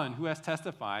the one who has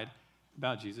testified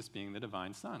about Jesus being the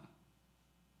divine Son.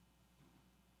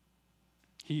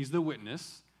 He's the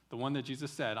witness, the one that Jesus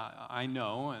said, I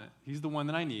know, he's the one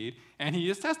that I need, and he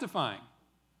is testifying.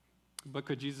 But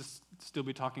could Jesus still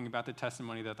be talking about the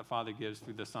testimony that the Father gives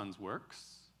through the Son's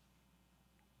works?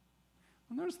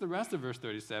 Well, notice the rest of verse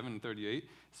 37 and 38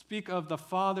 speak of the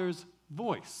Father's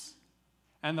voice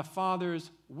and the Father's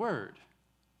word.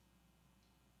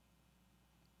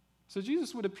 So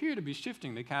Jesus would appear to be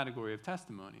shifting the category of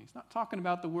testimony. He's not talking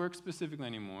about the work specifically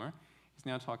anymore. He's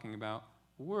now talking about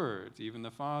words, even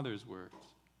the Father's words.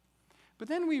 But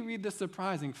then we read the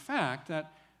surprising fact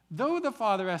that though the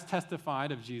Father has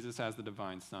testified of Jesus as the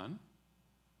divine Son,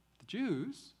 the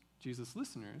Jews, Jesus'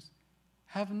 listeners,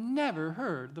 have never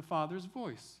heard the Father's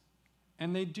voice,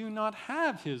 and they do not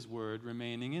have his word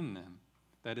remaining in them.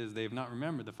 That is, they have not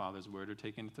remembered the Father's word or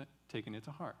taken it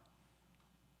to heart.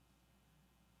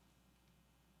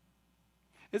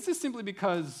 Is this simply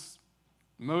because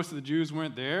most of the Jews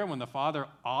weren't there when the Father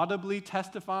audibly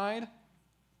testified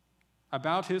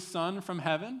about his Son from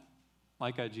heaven,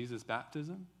 like at Jesus'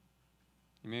 baptism?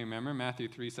 You may remember Matthew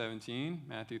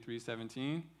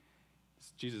 3:17.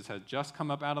 Jesus has just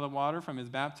come up out of the water from his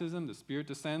baptism. The Spirit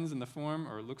descends in the form,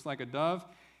 or looks like a dove.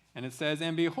 And it says,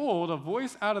 "And behold, a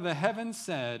voice out of the heavens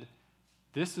said,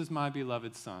 'This is my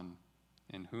beloved Son,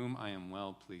 in whom I am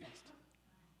well pleased.'"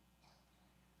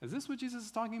 Is this what Jesus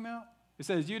is talking about? It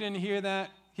says, you didn't hear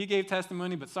that. He gave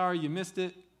testimony, but sorry, you missed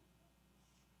it.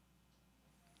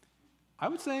 I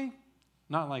would say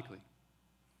not likely,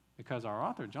 because our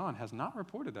author, John, has not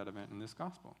reported that event in this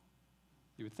gospel.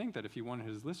 You would think that if he wanted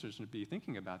his listeners to be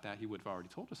thinking about that, he would have already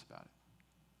told us about it.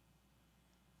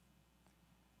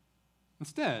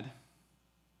 Instead,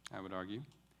 I would argue,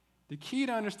 the key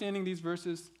to understanding these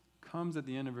verses comes at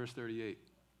the end of verse 38,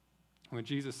 when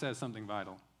Jesus says something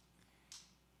vital.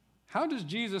 How does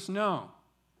Jesus know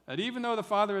that even though the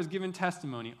Father has given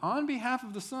testimony on behalf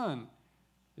of the Son,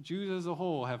 the Jews as a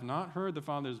whole have not heard the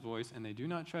Father's voice and they do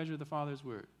not treasure the Father's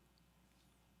word?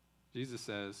 Jesus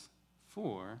says,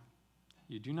 "For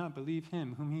you do not believe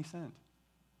him whom he sent."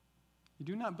 You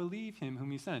do not believe him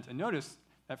whom he sent. And notice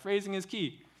that phrasing is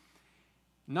key.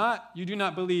 Not you do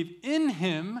not believe in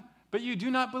him, but you do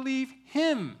not believe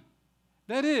him.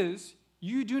 That is,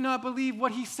 you do not believe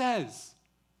what he says.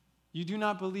 You do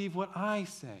not believe what I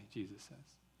say, Jesus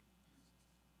says.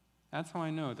 That's how I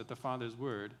know that the Father's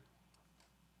word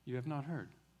you have not heard.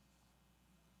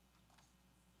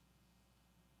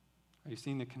 Are you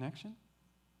seeing the connection?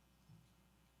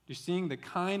 You're seeing the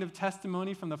kind of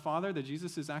testimony from the Father that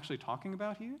Jesus is actually talking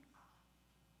about here?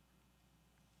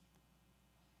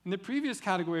 In the previous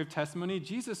category of testimony,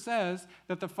 Jesus says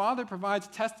that the Father provides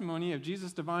testimony of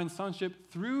Jesus' divine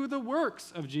sonship through the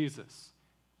works of Jesus,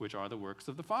 which are the works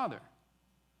of the Father.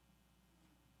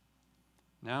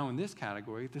 Now, in this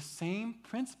category, the same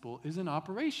principle is in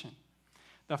operation.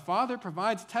 The Father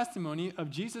provides testimony of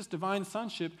Jesus' divine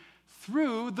sonship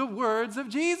through the words of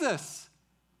Jesus,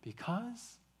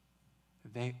 because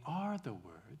they are the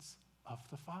words of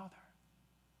the Father.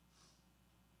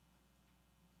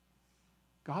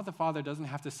 God the Father doesn't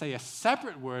have to say a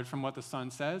separate word from what the Son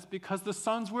says, because the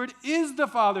Son's word is the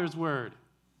Father's word.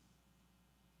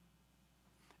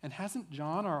 And hasn't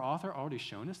John, our author, already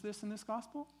shown us this in this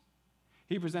gospel?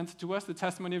 He presents to us the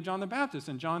testimony of John the Baptist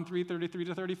in John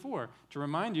 3:33-34. To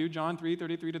remind you, John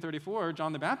 3:33-34,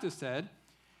 John the Baptist said,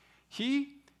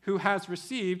 "He who has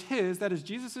received his," that is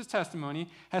Jesus' testimony,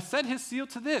 "has set his seal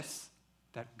to this,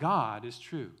 that God is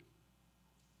true.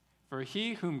 For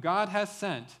he whom God has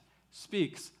sent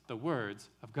speaks the words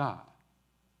of God."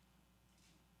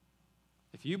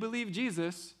 If you believe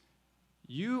Jesus,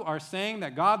 you are saying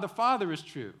that God the Father is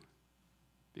true,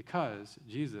 because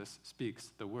Jesus speaks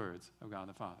the words of God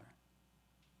the Father.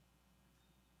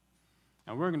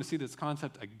 And we're going to see this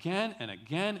concept again and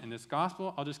again in this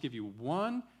gospel. I'll just give you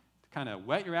one to kind of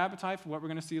whet your appetite for what we're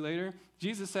going to see later.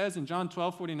 Jesus says in John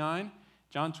 12:49,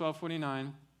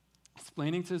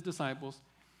 explaining to his disciples,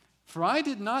 "For I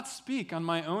did not speak on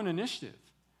my own initiative,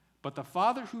 but the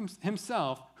Father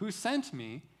himself who sent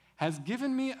me has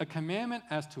given me a commandment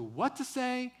as to what to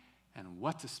say and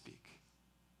what to speak."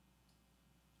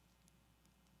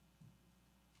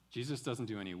 Jesus doesn't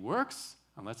do any works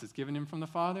unless it's given him from the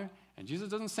Father, and Jesus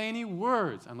doesn't say any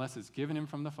words unless it's given him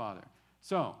from the Father.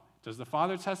 So, does the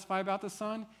Father testify about the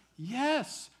Son?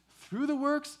 Yes, through the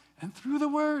works and through the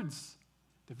words,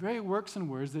 the very works and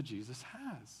words that Jesus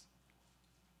has.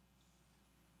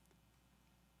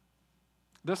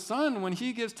 The Son, when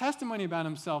he gives testimony about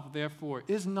himself, therefore,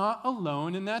 is not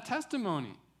alone in that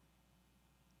testimony.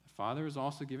 The Father is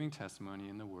also giving testimony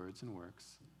in the words and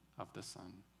works of the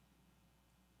Son.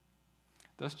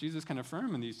 Thus, Jesus can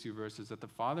affirm in these two verses that the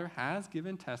Father has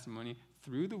given testimony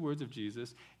through the words of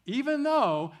Jesus, even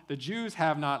though the Jews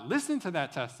have not listened to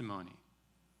that testimony,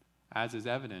 as is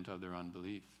evident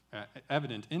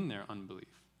in their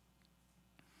unbelief.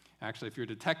 Actually, if you're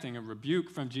detecting a rebuke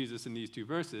from Jesus in these two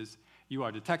verses, you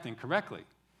are detecting correctly.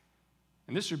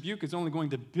 And this rebuke is only going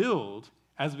to build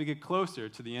as we get closer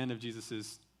to the end of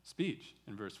Jesus' speech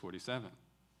in verse 47.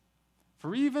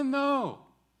 "For even though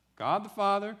God the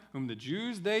Father, whom the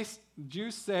Jews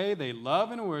say they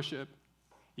love and worship,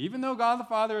 even though God the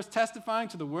Father is testifying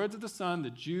to the words of the Son,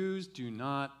 the Jews do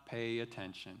not pay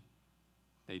attention.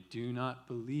 They do not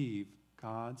believe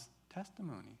God's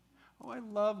testimony." oh, I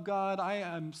love God, I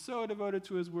am so devoted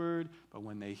to his word. But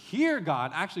when they hear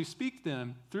God actually speak to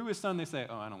them through his son, they say,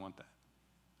 oh, I don't want that.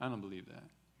 I don't believe that.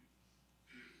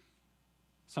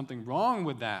 Something wrong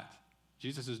with that.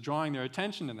 Jesus is drawing their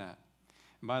attention to that.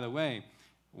 And by the way,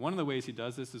 one of the ways he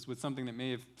does this is with something that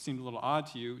may have seemed a little odd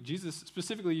to you. Jesus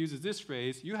specifically uses this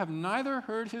phrase, you have neither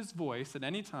heard his voice at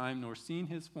any time nor seen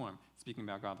his form, speaking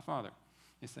about God the Father.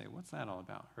 You say, what's that all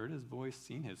about? Heard his voice,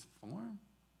 seen his form?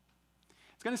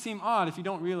 It's going to seem odd if you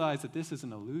don't realize that this is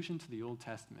an allusion to the Old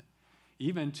Testament,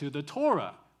 even to the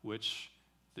Torah, which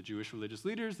the Jewish religious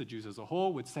leaders, the Jews as a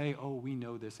whole, would say, oh, we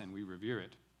know this and we revere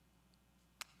it.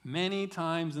 Many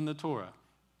times in the Torah,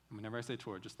 and whenever I say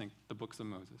Torah, just think the books of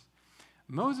Moses.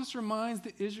 Moses reminds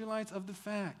the Israelites of the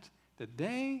fact that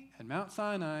they, at Mount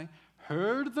Sinai,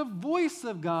 heard the voice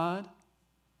of God,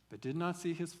 but did not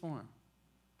see his form.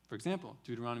 For example,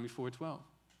 Deuteronomy 4:12.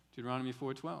 Deuteronomy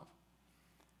 4:12.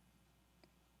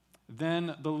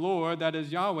 Then the Lord, that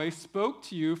is Yahweh, spoke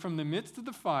to you from the midst of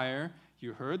the fire.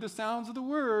 You heard the sounds of the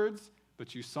words,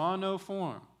 but you saw no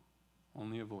form,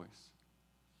 only a voice.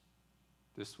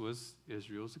 This was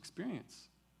Israel's experience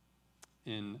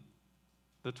in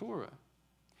the Torah.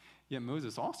 Yet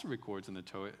Moses also records in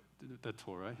the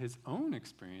Torah his own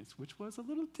experience, which was a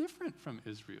little different from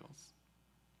Israel's.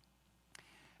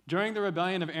 During the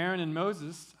rebellion of Aaron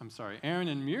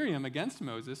and Miriam against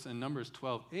Moses in Numbers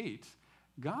 12:8,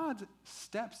 God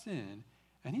steps in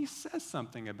and he says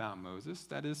something about Moses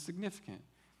that is significant.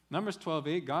 Numbers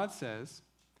 12:8, God says,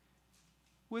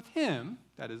 with him,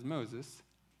 that is Moses,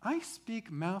 I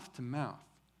speak mouth to mouth,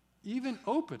 even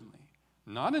openly,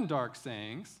 not in dark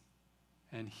sayings,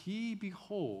 and he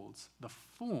beholds the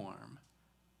form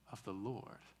of the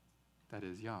Lord, that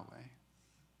is Yahweh.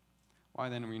 Why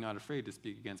then are you not afraid to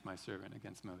speak against my servant,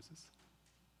 against Moses?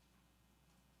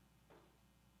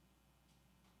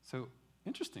 So,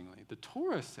 interestingly, the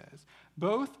Torah says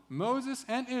both Moses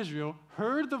and Israel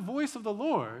heard the voice of the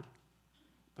Lord,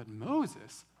 but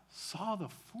Moses saw the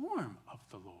form of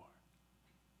the Lord.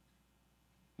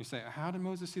 You say, how did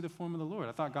Moses see the form of the Lord?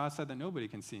 I thought God said that nobody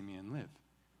can see me and live.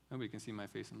 Nobody can see my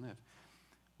face and live.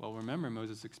 Well, remember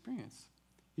Moses' experience.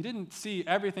 He didn't see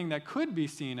everything that could be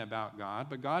seen about God,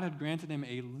 but God had granted him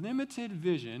a limited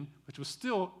vision, which was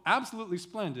still absolutely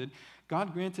splendid.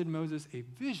 God granted Moses a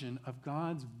vision of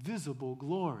God's visible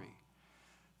glory.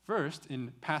 First,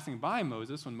 in passing by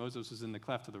Moses when Moses was in the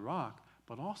cleft of the rock,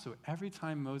 but also every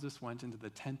time Moses went into the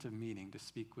tent of meeting to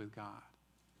speak with God.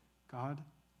 God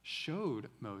showed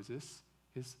Moses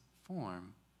his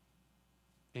form,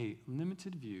 a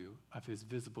limited view of his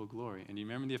visible glory. And you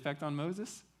remember the effect on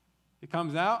Moses? It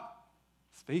comes out,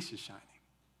 his face is shining.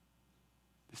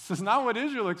 This is not what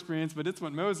Israel experienced, but it's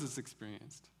what Moses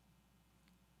experienced.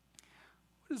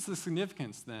 What is the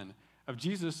significance, then, of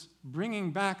Jesus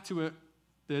bringing back to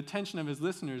the attention of his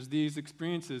listeners these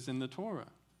experiences in the Torah?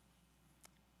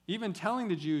 Even telling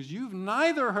the Jews, you've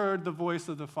neither heard the voice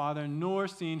of the Father nor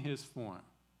seen his form.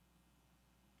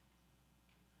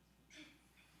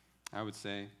 I would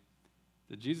say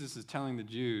that Jesus is telling the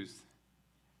Jews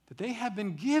that they have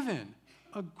been given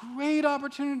a great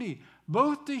opportunity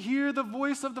both to hear the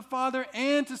voice of the Father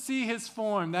and to see his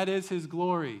form, that is his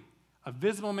glory, a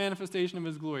visible manifestation of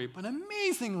his glory. But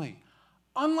amazingly,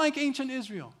 unlike ancient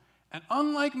Israel and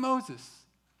unlike Moses,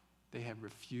 they have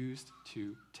refused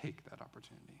to take that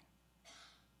opportunity.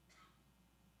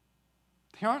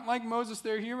 They aren't like Moses,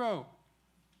 their hero.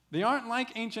 They aren't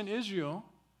like ancient Israel,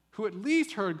 who at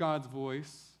least heard God's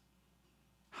voice.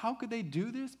 How could they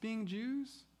do this, being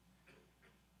Jews?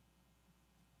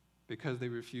 Because they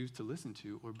refused to listen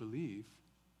to or believe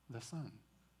the Son.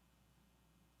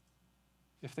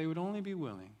 If they would only be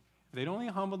willing, if they'd only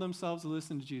humble themselves to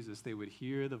listen to Jesus, they would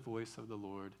hear the voice of the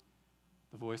Lord,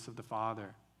 the voice of the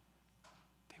Father.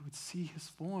 They would see his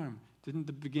form. Didn't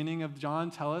the beginning of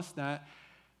John tell us that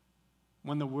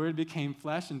when the Word became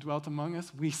flesh and dwelt among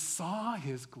us, we saw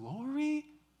his glory?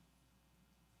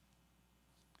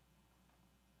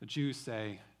 The Jews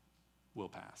say, we'll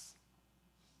pass.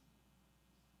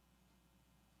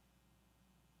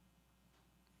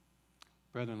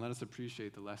 Brethren, let us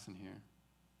appreciate the lesson here.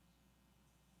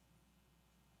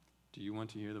 Do you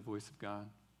want to hear the voice of God?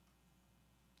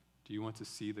 Do you want to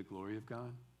see the glory of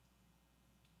God?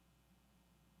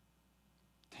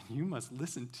 Then you must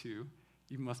listen to,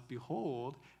 you must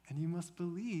behold, and you must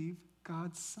believe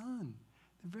God's Son,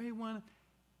 the very one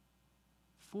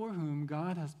for whom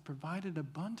God has provided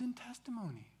abundant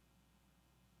testimony.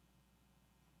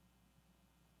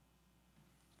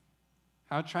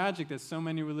 How tragic that so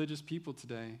many religious people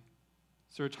today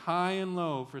search high and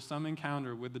low for some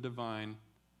encounter with the divine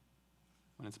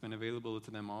when it's been available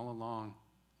to them all along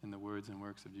in the words and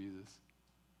works of Jesus.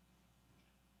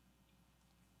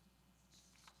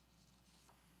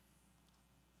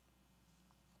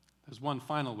 There's one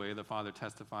final way the Father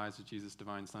testifies to Jesus'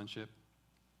 divine sonship,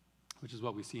 which is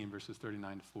what we see in verses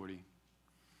 39 to 40.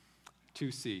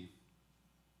 2c,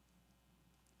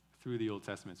 through the Old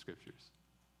Testament scriptures.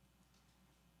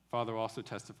 Father also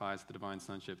testifies to the divine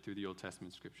sonship through the Old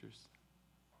Testament scriptures.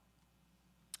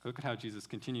 Look at how Jesus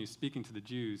continues speaking to the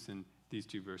Jews in these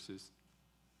two verses.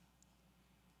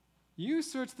 You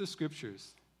search the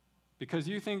scriptures because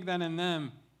you think that in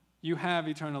them you have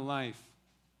eternal life.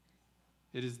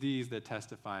 It is these that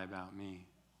testify about me.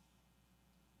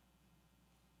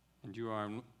 And you are,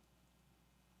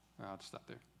 I'll just stop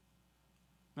there.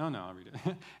 No, I'll read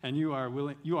it. And you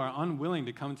are unwilling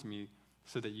to come to me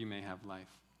so that you may have life.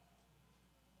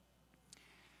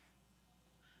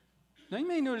 Now you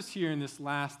may notice here in this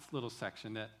last little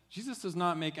section that Jesus does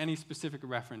not make any specific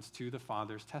reference to the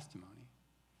Father's testimony.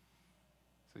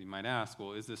 So you might ask,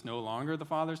 well, is this no longer the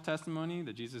Father's testimony,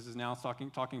 that Jesus is now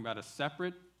talking about a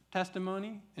separate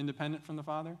testimony, independent from the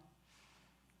Father?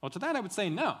 Well, to that I would say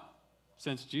no,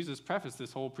 since Jesus prefaced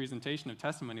this whole presentation of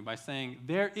testimony by saying,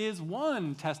 there is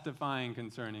one testifying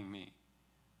concerning me.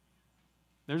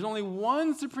 There's only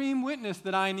one supreme witness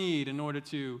that I need in order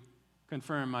to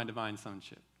confirm my divine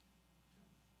sonship.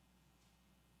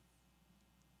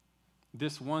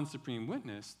 This one supreme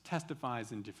witness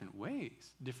testifies in different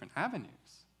ways, different avenues.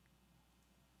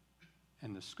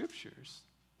 And the scriptures,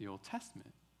 the Old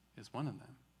Testament, is one of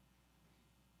them.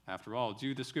 After all,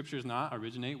 do the scriptures not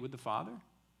originate with the Father?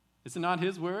 Is it not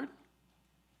his word?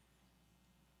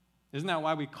 Isn't that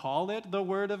why we call it the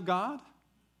Word of God?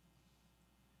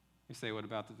 You say, what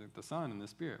about the Son and the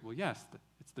Spirit? Well, yes,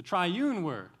 it's the triune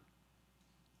word.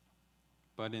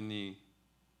 But in the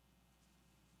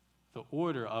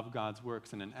order of God's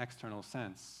works in an external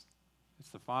sense, it's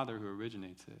the Father who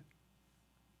originates it,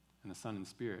 and the Son and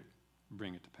Spirit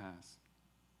bring it to pass.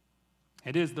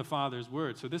 It is the Father's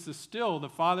word. So this is still the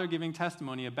Father giving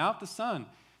testimony about the Son,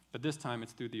 but this time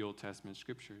it's through the Old Testament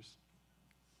scriptures.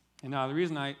 And now the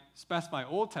reason I specify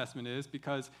Old Testament is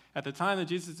because at the time that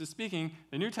Jesus is speaking,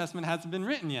 the New Testament hasn't been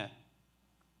written yet.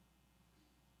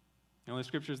 The only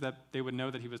scriptures that they would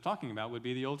know that he was talking about would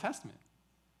be the Old Testament.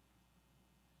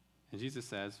 And Jesus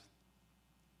says,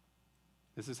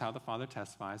 this is how the Father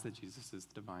testifies that Jesus is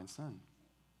the divine Son.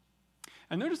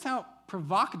 And notice how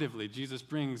provocatively Jesus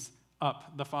brings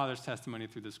up the Father's testimony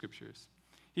through the scriptures.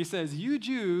 He says, you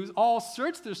Jews all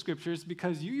search the scriptures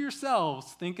because you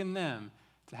yourselves think in them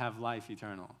to have life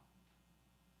eternal.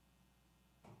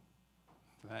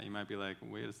 To that you might be like,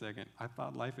 wait a second, I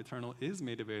thought life eternal is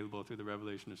made available through the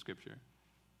revelation of Scripture.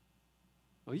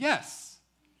 Well, yes,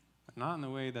 but not in the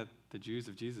way that the Jews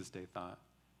of Jesus' day thought,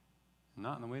 and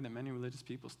not in the way that many religious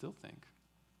people still think.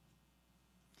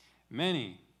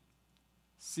 Many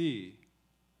see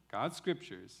God's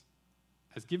Scriptures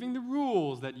as giving the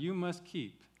rules that you must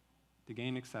keep to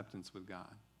gain acceptance with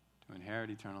God, to inherit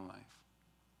eternal life.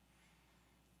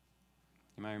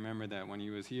 You might remember that when he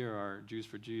was here, our Jews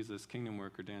for Jesus kingdom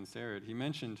worker, Dan Sarad, he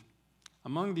mentioned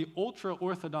among the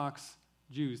ultra-Orthodox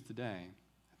Jews today,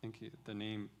 I think the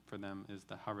name for them is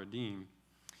the Haredim,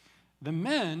 the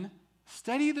men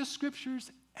study the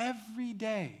scriptures every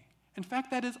day. In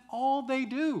fact, that is all they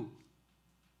do.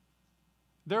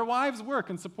 Their wives work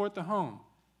and support the home.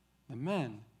 The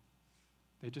men,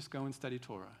 they just go and study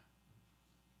Torah.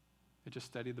 They just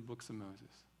study the books of Moses.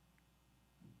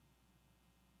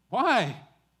 Why?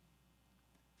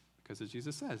 Because as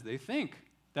Jesus says, they think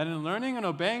that in learning and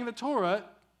obeying the Torah,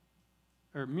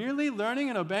 or merely learning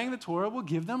and obeying the Torah will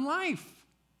give them life.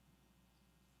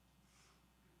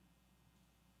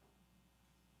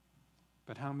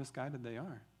 But how misguided they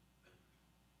are.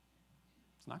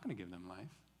 It's not going to give them life.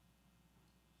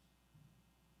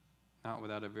 Not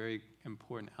without a very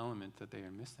important element that they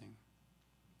are missing.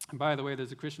 And by the way,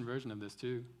 there's a Christian version of this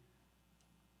too.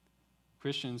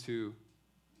 Christians who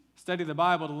study the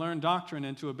Bible to learn doctrine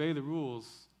and to obey the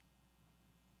rules,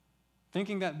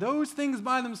 thinking that those things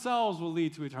by themselves will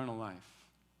lead to eternal life.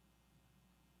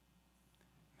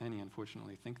 Many,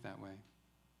 unfortunately, think that way.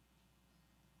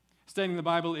 Studying the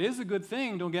Bible is a good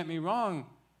thing, don't get me wrong.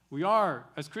 We are,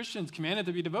 as Christians, commanded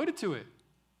to be devoted to it.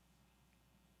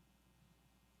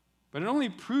 But it only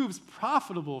proves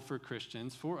profitable for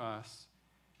Christians, for us,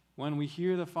 when we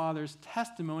hear the Father's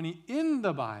testimony in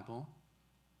the Bible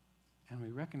and we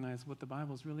recognize what the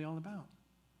Bible is really all about.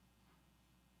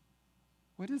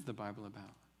 What is the Bible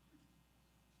about?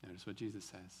 Notice what Jesus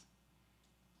says.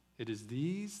 It is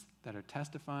these that are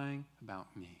testifying about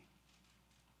me.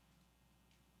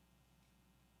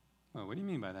 Well, what do you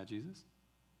mean by that, Jesus?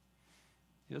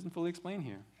 He doesn't fully explain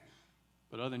here,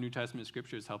 but other New Testament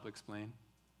scriptures help explain.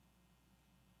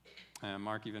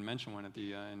 Mark even mentioned one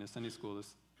in his Sunday school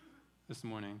this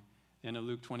morning, in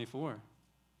Luke 24.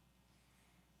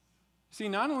 See,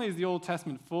 not only is the Old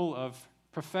Testament full of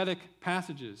prophetic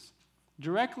passages,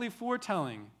 directly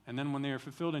foretelling, and then when they are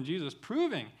fulfilled in Jesus,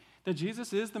 proving that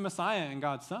Jesus is the Messiah and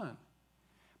God's Son,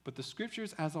 but the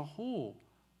scriptures as a whole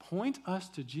point us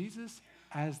to Jesus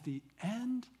as the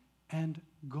end and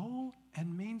goal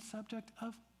and main subject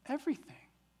of everything.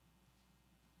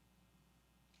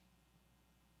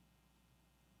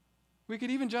 We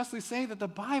could even justly say that the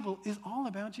Bible is all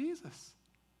about Jesus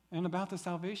and about the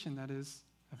salvation that is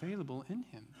available in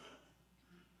him.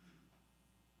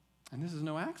 And this is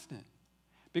no accident,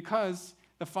 because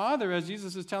the Father, as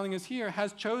Jesus is telling us here,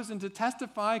 has chosen to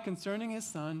testify concerning his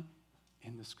Son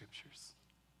in the scriptures,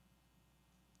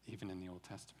 even in the Old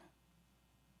Testament.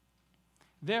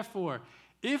 Therefore,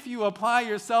 if you apply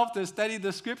yourself to study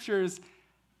the scriptures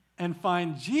and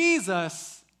find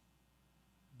Jesus,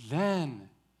 then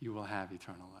you will have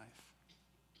eternal life.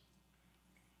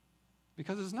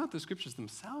 Because it's not the scriptures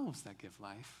themselves that give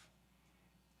life.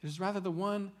 It is rather the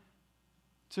one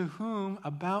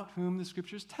about whom the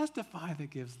scriptures testify that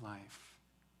gives life.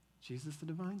 Jesus, the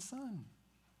divine Son.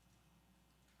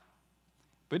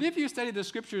 But if you study the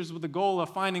scriptures with the goal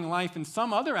of finding life in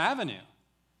some other avenue,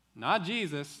 not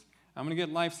Jesus, I'm going to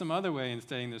get life some other way in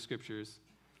studying the scriptures,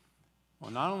 well,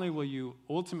 not only will you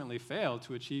ultimately fail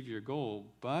to achieve your goal,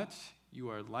 but you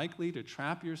are likely to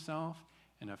trap yourself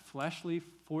in a fleshly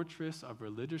fortress of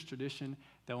religious tradition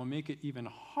that will make it even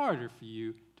harder for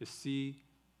you to see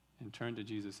and turn to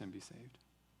Jesus and be saved.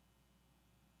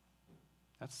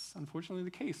 That's unfortunately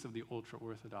the case of the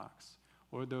ultra-Orthodox,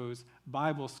 or those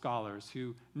Bible scholars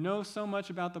who know so much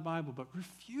about the Bible but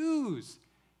refuse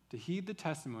to heed the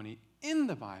testimony in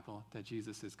the Bible that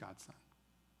Jesus is God's Son.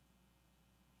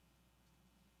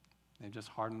 They've just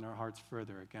hardened their hearts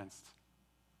further against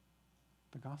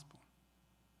the gospel.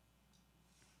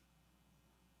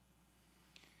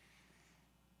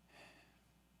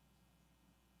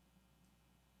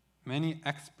 Many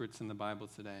experts in the Bible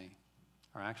today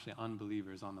are actually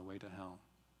unbelievers on the way to hell.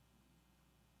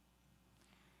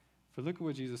 For look at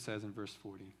what Jesus says in verse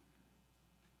 40.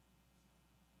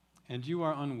 And you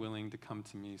are unwilling to come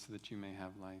to me so that you may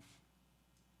have life.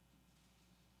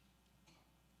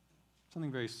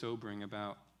 Something very sobering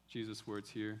about Jesus' words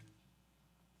here.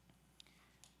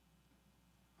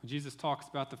 When Jesus talks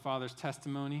about the Father's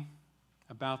testimony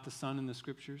about the Son in the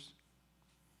Scriptures,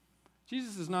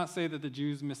 Jesus does not say that the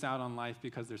Jews miss out on life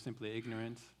because they're simply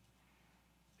ignorant,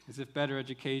 as if better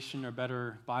education or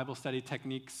better Bible study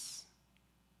techniques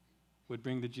would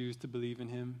bring the Jews to believe in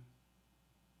him.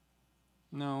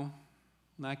 No,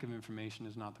 lack of information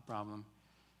is not the problem.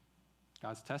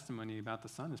 God's testimony about the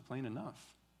Son is plain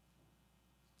enough.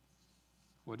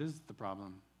 What is the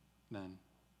problem then?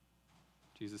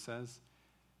 Jesus says,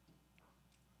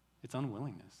 it's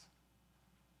unwillingness.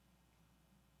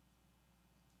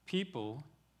 People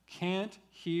can't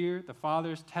hear the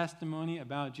Father's testimony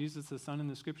about Jesus the Son in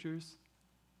the Scriptures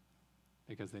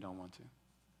because they don't want to.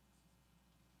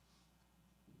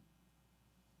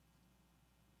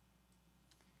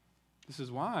 This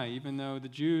is why, even though the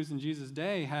Jews in Jesus'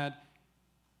 day had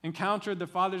encountered the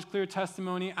Father's clear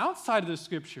testimony outside of the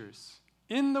Scriptures,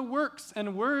 in the works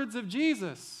and words of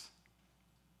Jesus,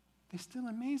 they still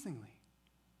amazingly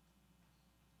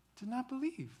did not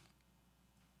believe.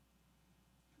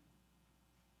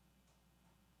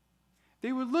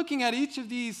 They were looking at each of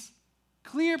these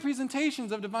clear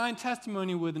presentations of divine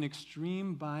testimony with an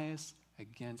extreme bias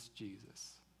against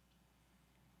Jesus.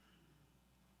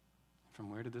 From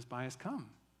where did this bias come?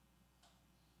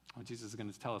 Well, Jesus is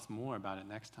going to tell us more about it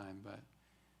next time, but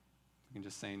we can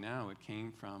just say now it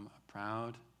came from a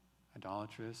proud,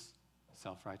 idolatrous,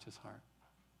 self-righteous heart.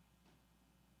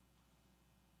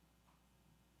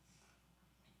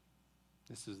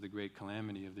 This is the great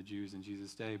calamity of the Jews in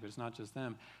Jesus' day, but it's not just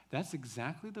them. That's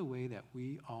exactly the way that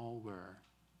we all were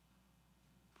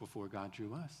before God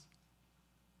drew us,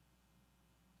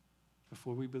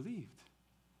 before we believed.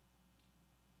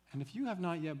 And if you have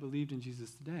not yet believed in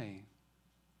Jesus today,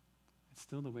 it's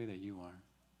still the way that you are.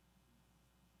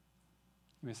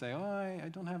 You may say, I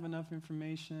don't have enough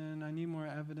information. I need more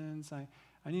evidence. I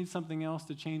need something else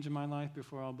to change in my life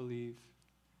before I'll believe.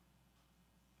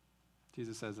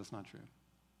 Jesus says that's not true.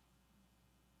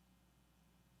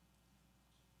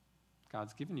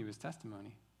 God's given you his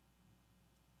testimony.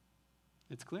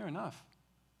 It's clear enough.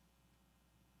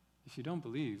 If you don't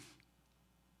believe,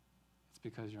 it's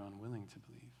because you're unwilling to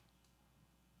believe.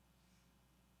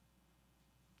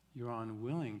 You're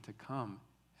unwilling to come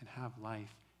and have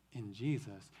life in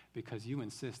Jesus because you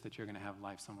insist that you're going to have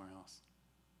life somewhere else.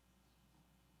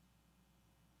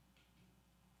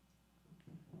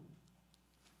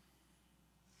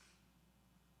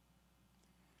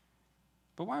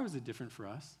 But why was it different for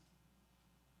us?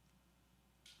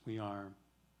 We are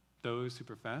those who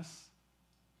profess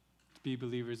to be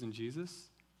believers in Jesus,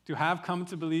 to have come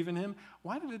to believe in him.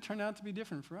 Why did it turn out to be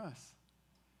different for us?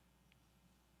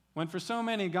 When for so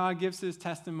many, God gives his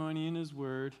testimony in his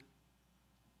word,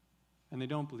 and they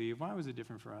don't believe, why was it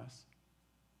different for us?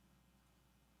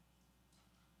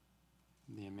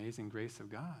 The amazing grace of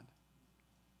God.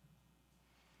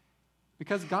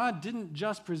 Because God didn't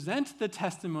just present the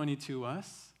testimony to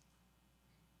us,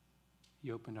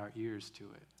 he opened our ears to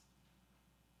it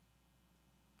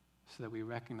so that we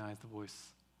recognize the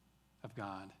voice of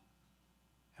God.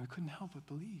 And we couldn't help but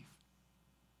believe.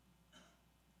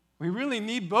 We really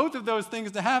need both of those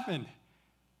things to happen.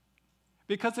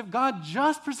 Because if God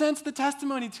just presents the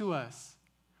testimony to us,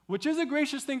 which is a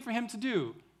gracious thing for him to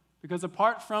do, because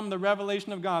apart from the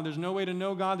revelation of God, there's no way to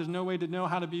know God, there's no way to know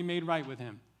how to be made right with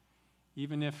him,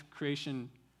 even if creation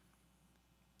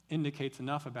indicates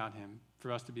enough about him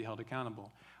for us to be held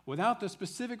accountable. Without the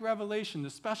specific revelation, the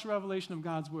special revelation of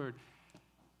God's word,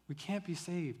 we can't be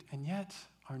saved. And yet,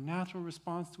 our natural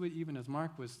response to it, even as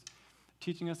Mark was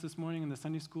teaching us this morning in the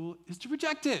Sunday school, is to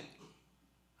reject it.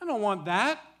 I don't want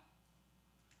that.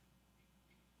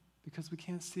 Because we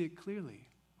can't see it clearly.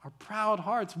 Our proud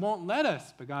hearts won't let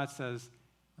us. But God says,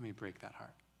 let me break that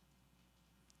heart.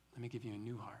 Let me give you a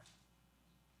new heart.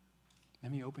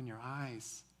 Let me open your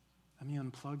eyes. Let me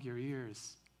unplug your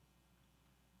ears.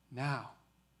 Now,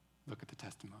 look at the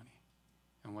testimony.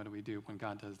 And what do? When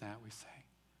God does that, we say,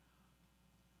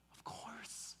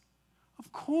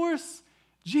 of course,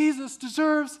 Jesus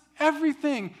deserves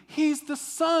everything. He's the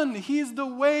Son. He's the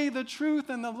way, the truth,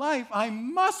 and the life. I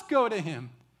must go to him.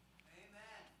 Amen.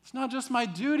 It's not just my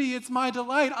duty, it's my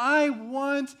delight. I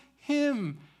want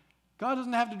him. God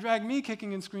doesn't have to drag me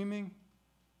kicking and screaming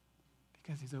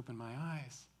because he's opened my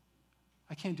eyes.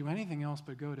 I can't do anything else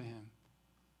but go to him,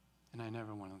 and I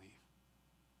never want to leave.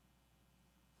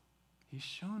 He's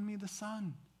shown me the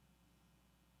Son.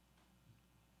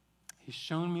 He's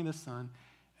shown me the Son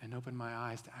and opened my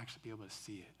eyes to actually be able to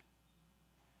see it.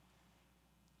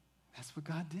 That's what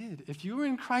God did. If you were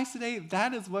in Christ today,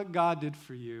 that is what God did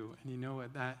for you. And you know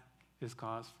what that is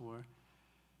cause for?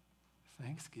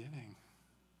 Thanksgiving.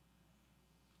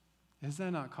 Is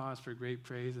that not cause for great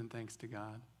praise and thanks to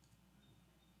God?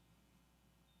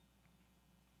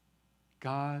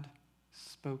 God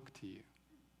spoke to you.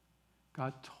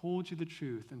 God told you the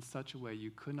truth in such a way you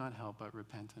could not help but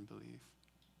repent and believe.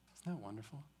 Isn't that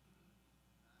wonderful?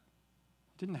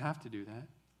 He didn't have to do that.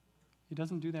 He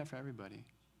doesn't do that for everybody,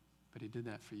 but he did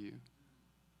that for you.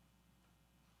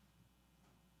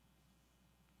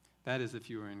 That is if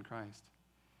you are in Christ.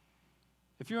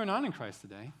 If you are not in Christ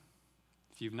today,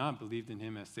 if you've not believed in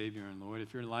him as Savior and Lord,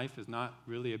 if your life is not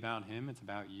really about him, it's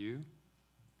about you,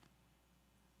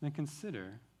 then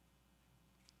consider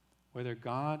whether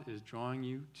God is drawing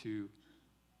you to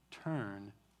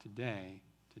turn today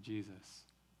to Jesus.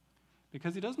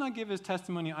 Because he does not give his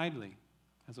testimony idly.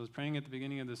 As I was praying at the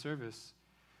beginning of the service,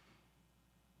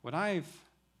 what I've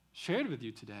shared with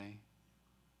you today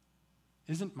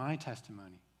isn't my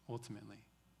testimony, ultimately.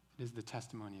 It is the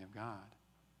testimony of God.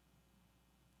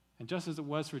 And just as it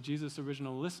was for Jesus'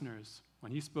 original listeners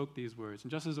when he spoke these words,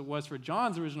 and just as it was for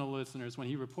John's original listeners when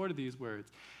he reported these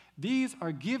words, these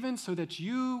are given so that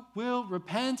you will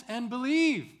repent and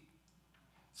believe.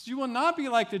 So you will not be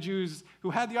like the Jews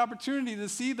who had the opportunity to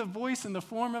see the voice and the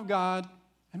form of God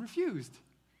and refused.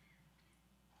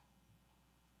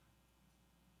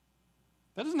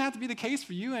 That doesn't have to be the case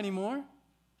for you anymore.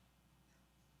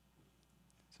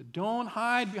 So don't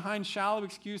hide behind shallow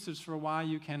excuses for why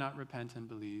you cannot repent and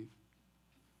believe.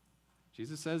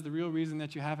 Jesus says the real reason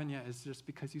that you haven't yet is just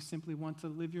because you simply want to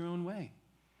live your own way.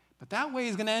 But that way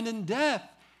is going to end in death.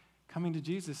 Coming to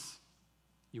Jesus,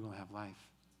 you will have life.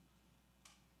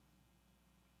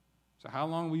 So how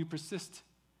long will you persist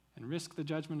and risk the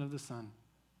judgment of the Son?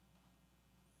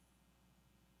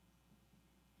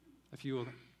 If you will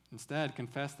instead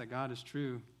confess that God is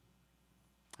true,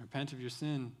 repent of your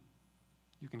sin,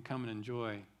 you can come and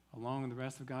enjoy, along with the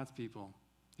rest of God's people,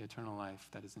 the eternal life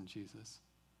that is in Jesus.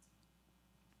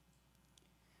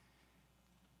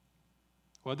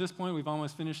 Well, at this point, we've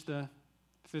almost finished the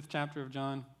 5th chapter of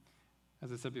John.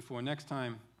 As I said before, next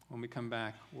time when we come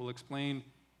back,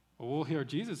 we'll hear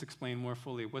Jesus explain more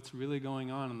fully what's really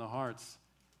going on in the hearts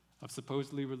of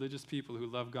supposedly religious people who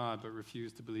love God but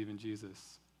refuse to believe in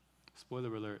Jesus.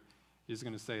 Spoiler alert, he's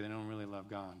going to say they don't really love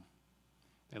God.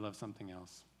 They love something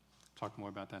else. Talk more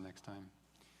about that next time.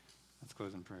 Let's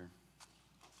close in prayer.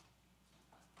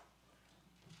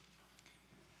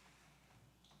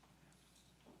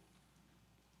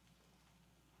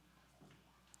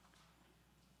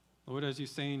 Lord, as you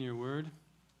say in your word,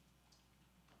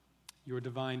 your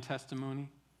divine testimony,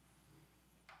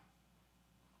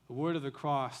 the word of the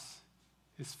cross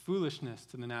is foolishness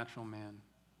to the natural man.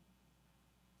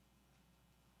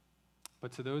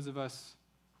 But to those of us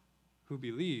who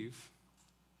believe,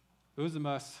 those of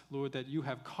us, Lord, that you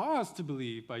have caused to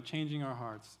believe by changing our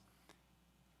hearts,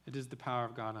 it is the power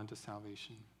of God unto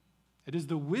salvation. It is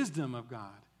the wisdom of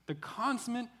God, the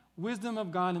consummate wisdom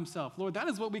of God himself. Lord, that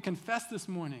is what we confess this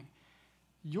morning.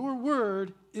 Your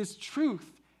word is truth.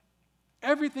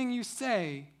 Everything you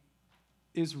say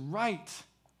is right.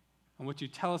 And what you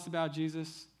tell us about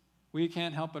Jesus, we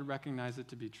can't help but recognize it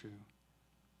to be true.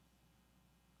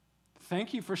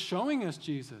 Thank you for showing us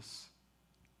Jesus.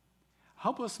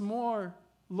 Help us more,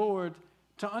 Lord,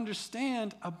 to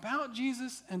understand about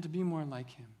Jesus and to be more like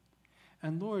him.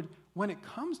 And Lord, when it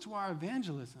comes to our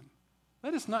evangelism,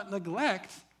 let us not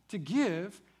neglect to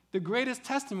give the greatest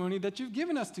testimony that you've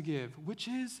given us to give, which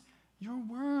is your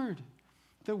word.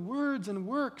 The words and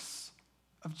works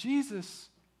of Jesus,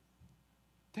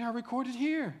 they are recorded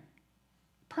here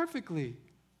perfectly,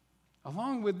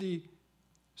 along with the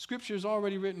scriptures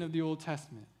already written of the Old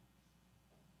Testament.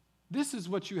 This is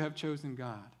what you have chosen,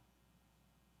 God,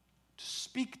 to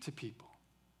speak to people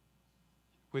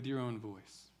with your own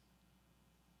voice.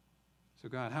 So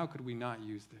God, how could we not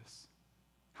use this?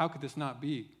 How could this not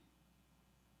be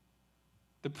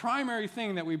the primary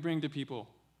thing that we bring to people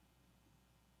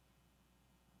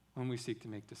when we seek to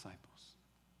make disciples?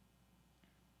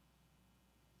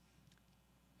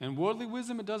 In worldly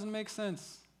wisdom, it doesn't make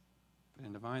sense. But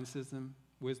in divine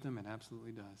wisdom, it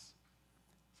absolutely does.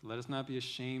 So let us not be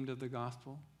ashamed of the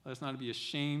gospel. Let us not be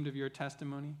ashamed of your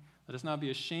testimony. Let us not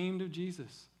be ashamed of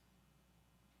Jesus.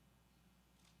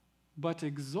 But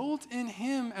exult in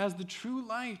him as the true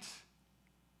light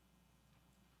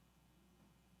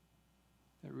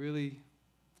that really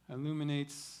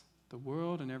illuminates the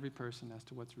world and every person as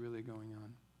to what's really going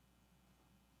on.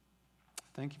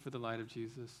 Thank you for the light of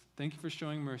Jesus. Thank you for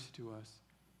showing mercy to us.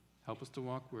 Help us to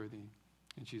walk worthy.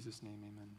 In Jesus' name, amen.